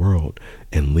of the world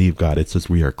and leave God, it says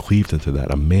we are cleaved into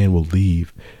that. A man will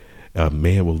leave A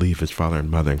man will leave his father and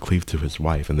mother and cleave to his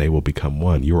wife, and they will become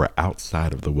one. You are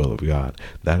outside of the will of God.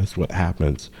 That is what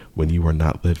happens when you are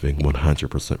not living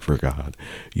 100% for God.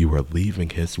 You are leaving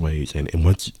his ways. And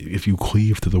if you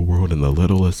cleave to the world in the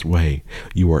littlest way,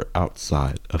 you are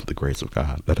outside of the grace of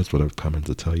God. That is what I've come in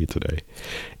to tell you today.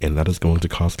 And that is going to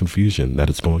cause confusion. That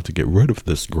is going to get rid of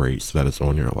this grace that is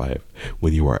on your life.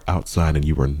 When you are outside and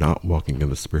you are not walking in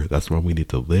the Spirit, that's why we need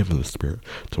to live in the Spirit,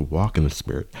 to walk in the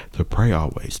Spirit, to pray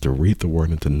always, to read the Word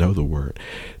and to know the Word.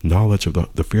 Knowledge of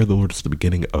the fear of the Lord is the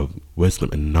beginning of wisdom,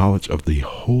 and knowledge of the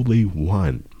Holy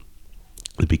One,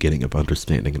 the beginning of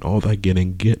understanding. And all that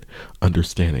getting, get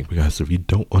understanding, because if you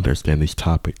don't understand these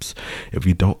topics, if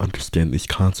you don't understand these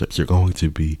concepts, you're going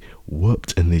to be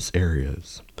whooped in these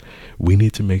areas. We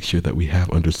need to make sure that we have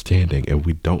understanding and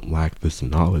we don't lack this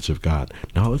knowledge of God.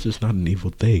 Knowledge is not an evil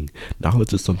thing.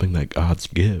 Knowledge is something that God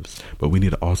gives, but we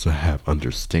need to also have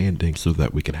understanding so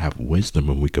that we can have wisdom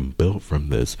and we can build from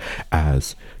this,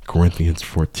 as 1 Corinthians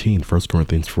 14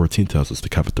 tells us to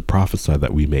covet to prophesy,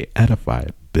 that we may edify,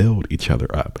 build each other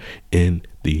up in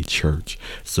the church.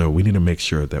 So we need to make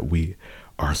sure that we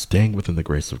are staying within the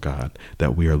grace of God,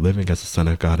 that we are living as a son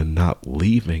of God and not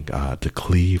leaving God to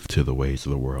cleave to the ways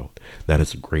of the world. That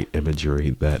is a great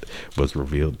imagery that was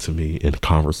revealed to me in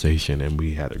conversation, and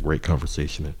we had a great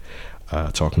conversation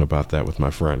talking about that with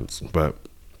my friends. But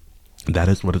that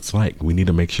is what it's like. We need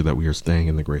to make sure that we are staying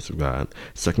in the grace of God.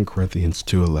 2 Corinthians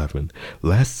 2:11,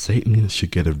 lest Satan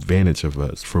should get advantage of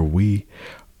us, for we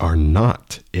are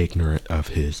not ignorant of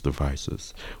his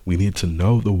devices. We need to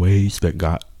know the ways that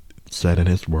God said in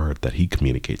his word that he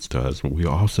communicates to us, but we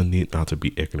also need not to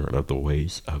be ignorant of the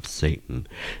ways of Satan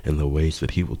and the ways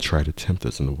that he will try to tempt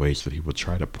us and the ways that he will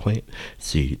try to plant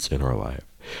seeds in our life.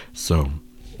 So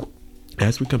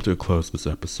as we come to a close this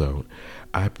episode,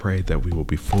 I pray that we will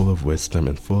be full of wisdom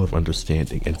and full of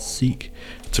understanding, and seek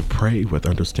to pray with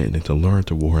understanding, to learn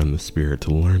to war in the Spirit,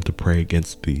 to learn to pray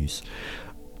against these.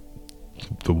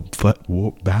 The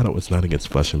battle is not against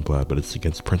flesh and blood, but it's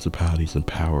against principalities and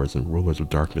powers and rulers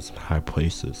of darkness in high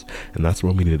places. And that's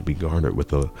why we need to be garnered with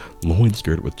the loins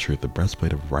girded with truth, the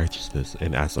breastplate of righteousness,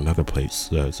 and as another place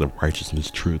says, of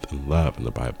righteousness, truth, and love in the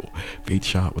Bible. Feet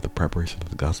shod with the preparation of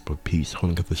the gospel of peace,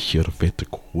 holding up the shield of faith to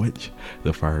quench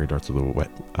the fiery darts of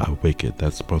the wicked.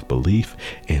 That's both belief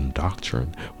and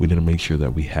doctrine. We need to make sure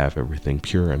that we have everything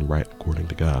pure and right according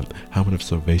to God. Helmet of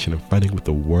salvation, and fighting with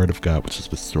the word of God, which is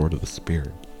the sword of the Spirit.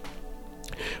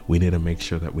 We need to make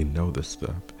sure that we know this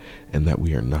stuff and that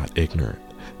we are not ignorant.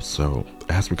 So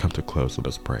as we come to close, let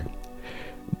us pray.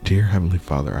 Dear Heavenly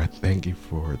Father, I thank you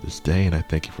for this day, and I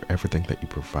thank you for everything that you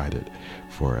provided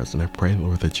for us. And I pray,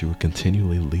 Lord, that you would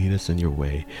continually lead us in your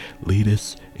way, lead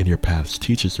us in your paths,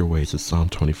 teach us your ways, as Psalm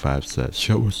 25 says.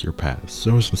 Show us your paths,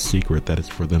 show us the secret that is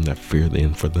for them that fear thee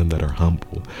and for them that are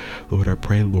humble. Lord, I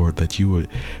pray, Lord, that you would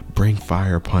bring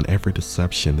fire upon every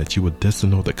deception, that you would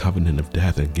disannul the covenant of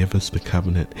death and give us the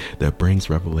covenant that brings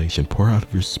revelation. Pour out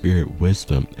of your Spirit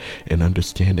wisdom and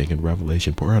understanding and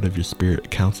revelation. Pour out of your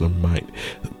Spirit counsel and might.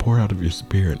 Pour out of your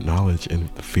Spirit knowledge and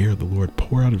the fear of the Lord.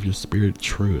 Pour out of your Spirit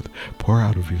truth. Pour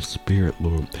out of your Spirit,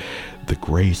 Lord, the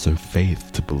grace and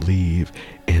faith to believe,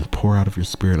 and pour out of your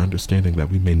Spirit understanding, that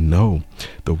we may know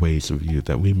the ways of you,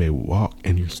 that we may walk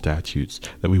in your statutes,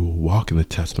 that we will walk in the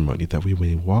testimony, that we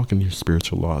may walk in your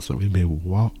spiritual laws, that we may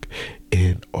walk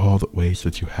in all the ways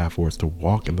that you have for us, to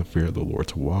walk in the fear of the Lord,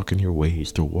 to walk in your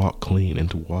ways, to walk clean, and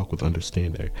to walk with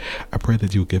understanding. I pray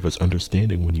that you give us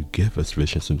understanding when you give us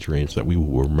visions and dreams, that we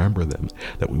will remember them,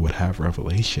 that we would have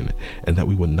revelation, and that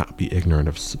we would not be ignorant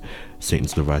of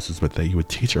Satan's devices, but that you would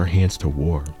teach our hands to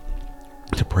war,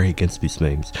 to pray against these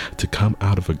things, to come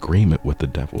out of agreement with the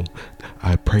devil.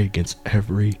 I pray against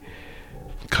every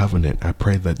covenant. I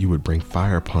pray that you would bring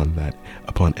fire upon that,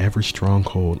 upon every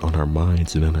stronghold on our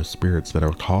minds and in our spirits that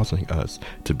are causing us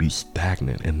to be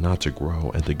stagnant and not to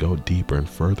grow and to go deeper and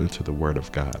further to the word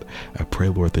of God. I pray,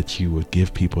 Lord, that you would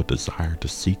give people a desire to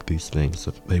seek these things,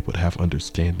 so that they would have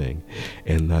understanding,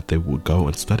 and that they would go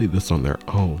and study this on their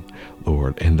own,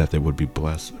 Lord, and that they would be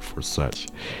blessed for such.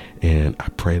 And I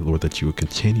pray, Lord, that you would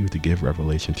continue to give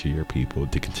revelation to your people,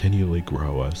 to continually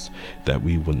grow us, that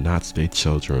we would not stay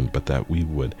children, but that we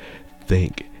would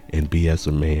think and be as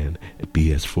a man,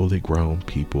 be as fully grown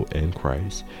people in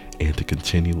Christ, and to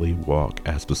continually walk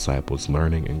as disciples,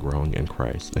 learning and growing in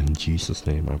Christ. In Jesus'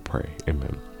 name I pray.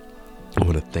 Amen. I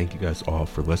want to thank you guys all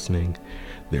for listening.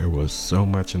 There was so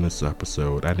much in this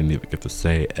episode. I didn't even get to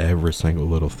say every single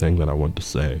little thing that I wanted to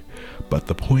say. But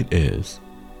the point is,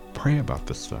 pray about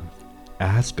this stuff.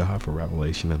 Ask God for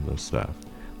revelation in this stuff.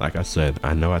 Like I said,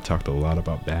 I know I talked a lot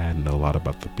about bad and a lot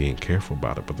about the being careful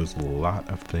about it, but there's a lot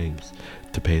of things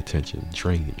to pay attention.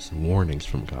 Dreams, warnings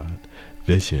from God,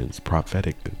 visions,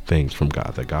 prophetic things from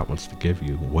God that God wants to give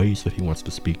you, ways that he wants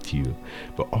to speak to you,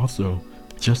 but also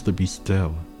just to be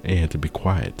still and to be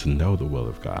quiet, to know the will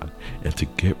of God, and to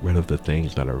get rid of the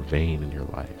things that are vain in your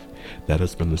life. That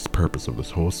has been this purpose of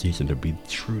this whole season, to be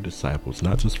true disciples,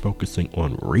 not just focusing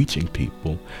on reaching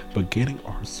people, but getting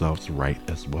ourselves right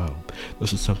as well.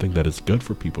 This is something that is good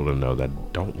for people to know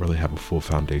that don't really have a full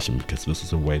foundation, because this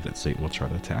is a way that Satan will try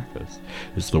to attack us.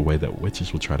 It's the way that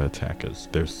witches will try to attack us.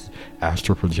 There's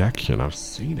astral projection. I've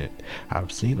seen it.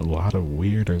 I've seen a lot of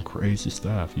weird and crazy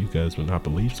stuff. You guys would not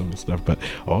believe some of the stuff, but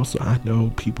also I know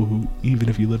people who, even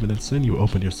if you live in sin, you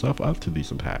open yourself up to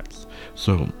these attacks.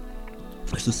 So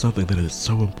this is something that is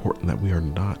so important that we are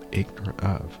not ignorant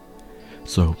of.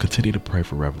 So continue to pray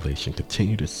for revelation.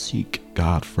 Continue to seek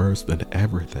God first in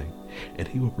everything, and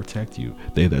he will protect you.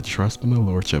 They that trust in the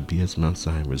Lord shall be as Mount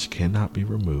Zion, which cannot be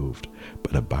removed,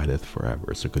 but abideth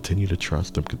forever. So continue to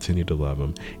trust him, continue to love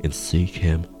him, and seek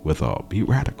him with all. Be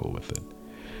radical with it.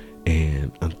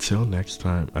 And until next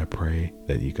time, I pray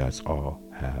that you guys all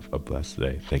have a blessed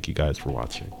day. Thank you guys for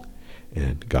watching,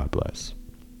 and God bless.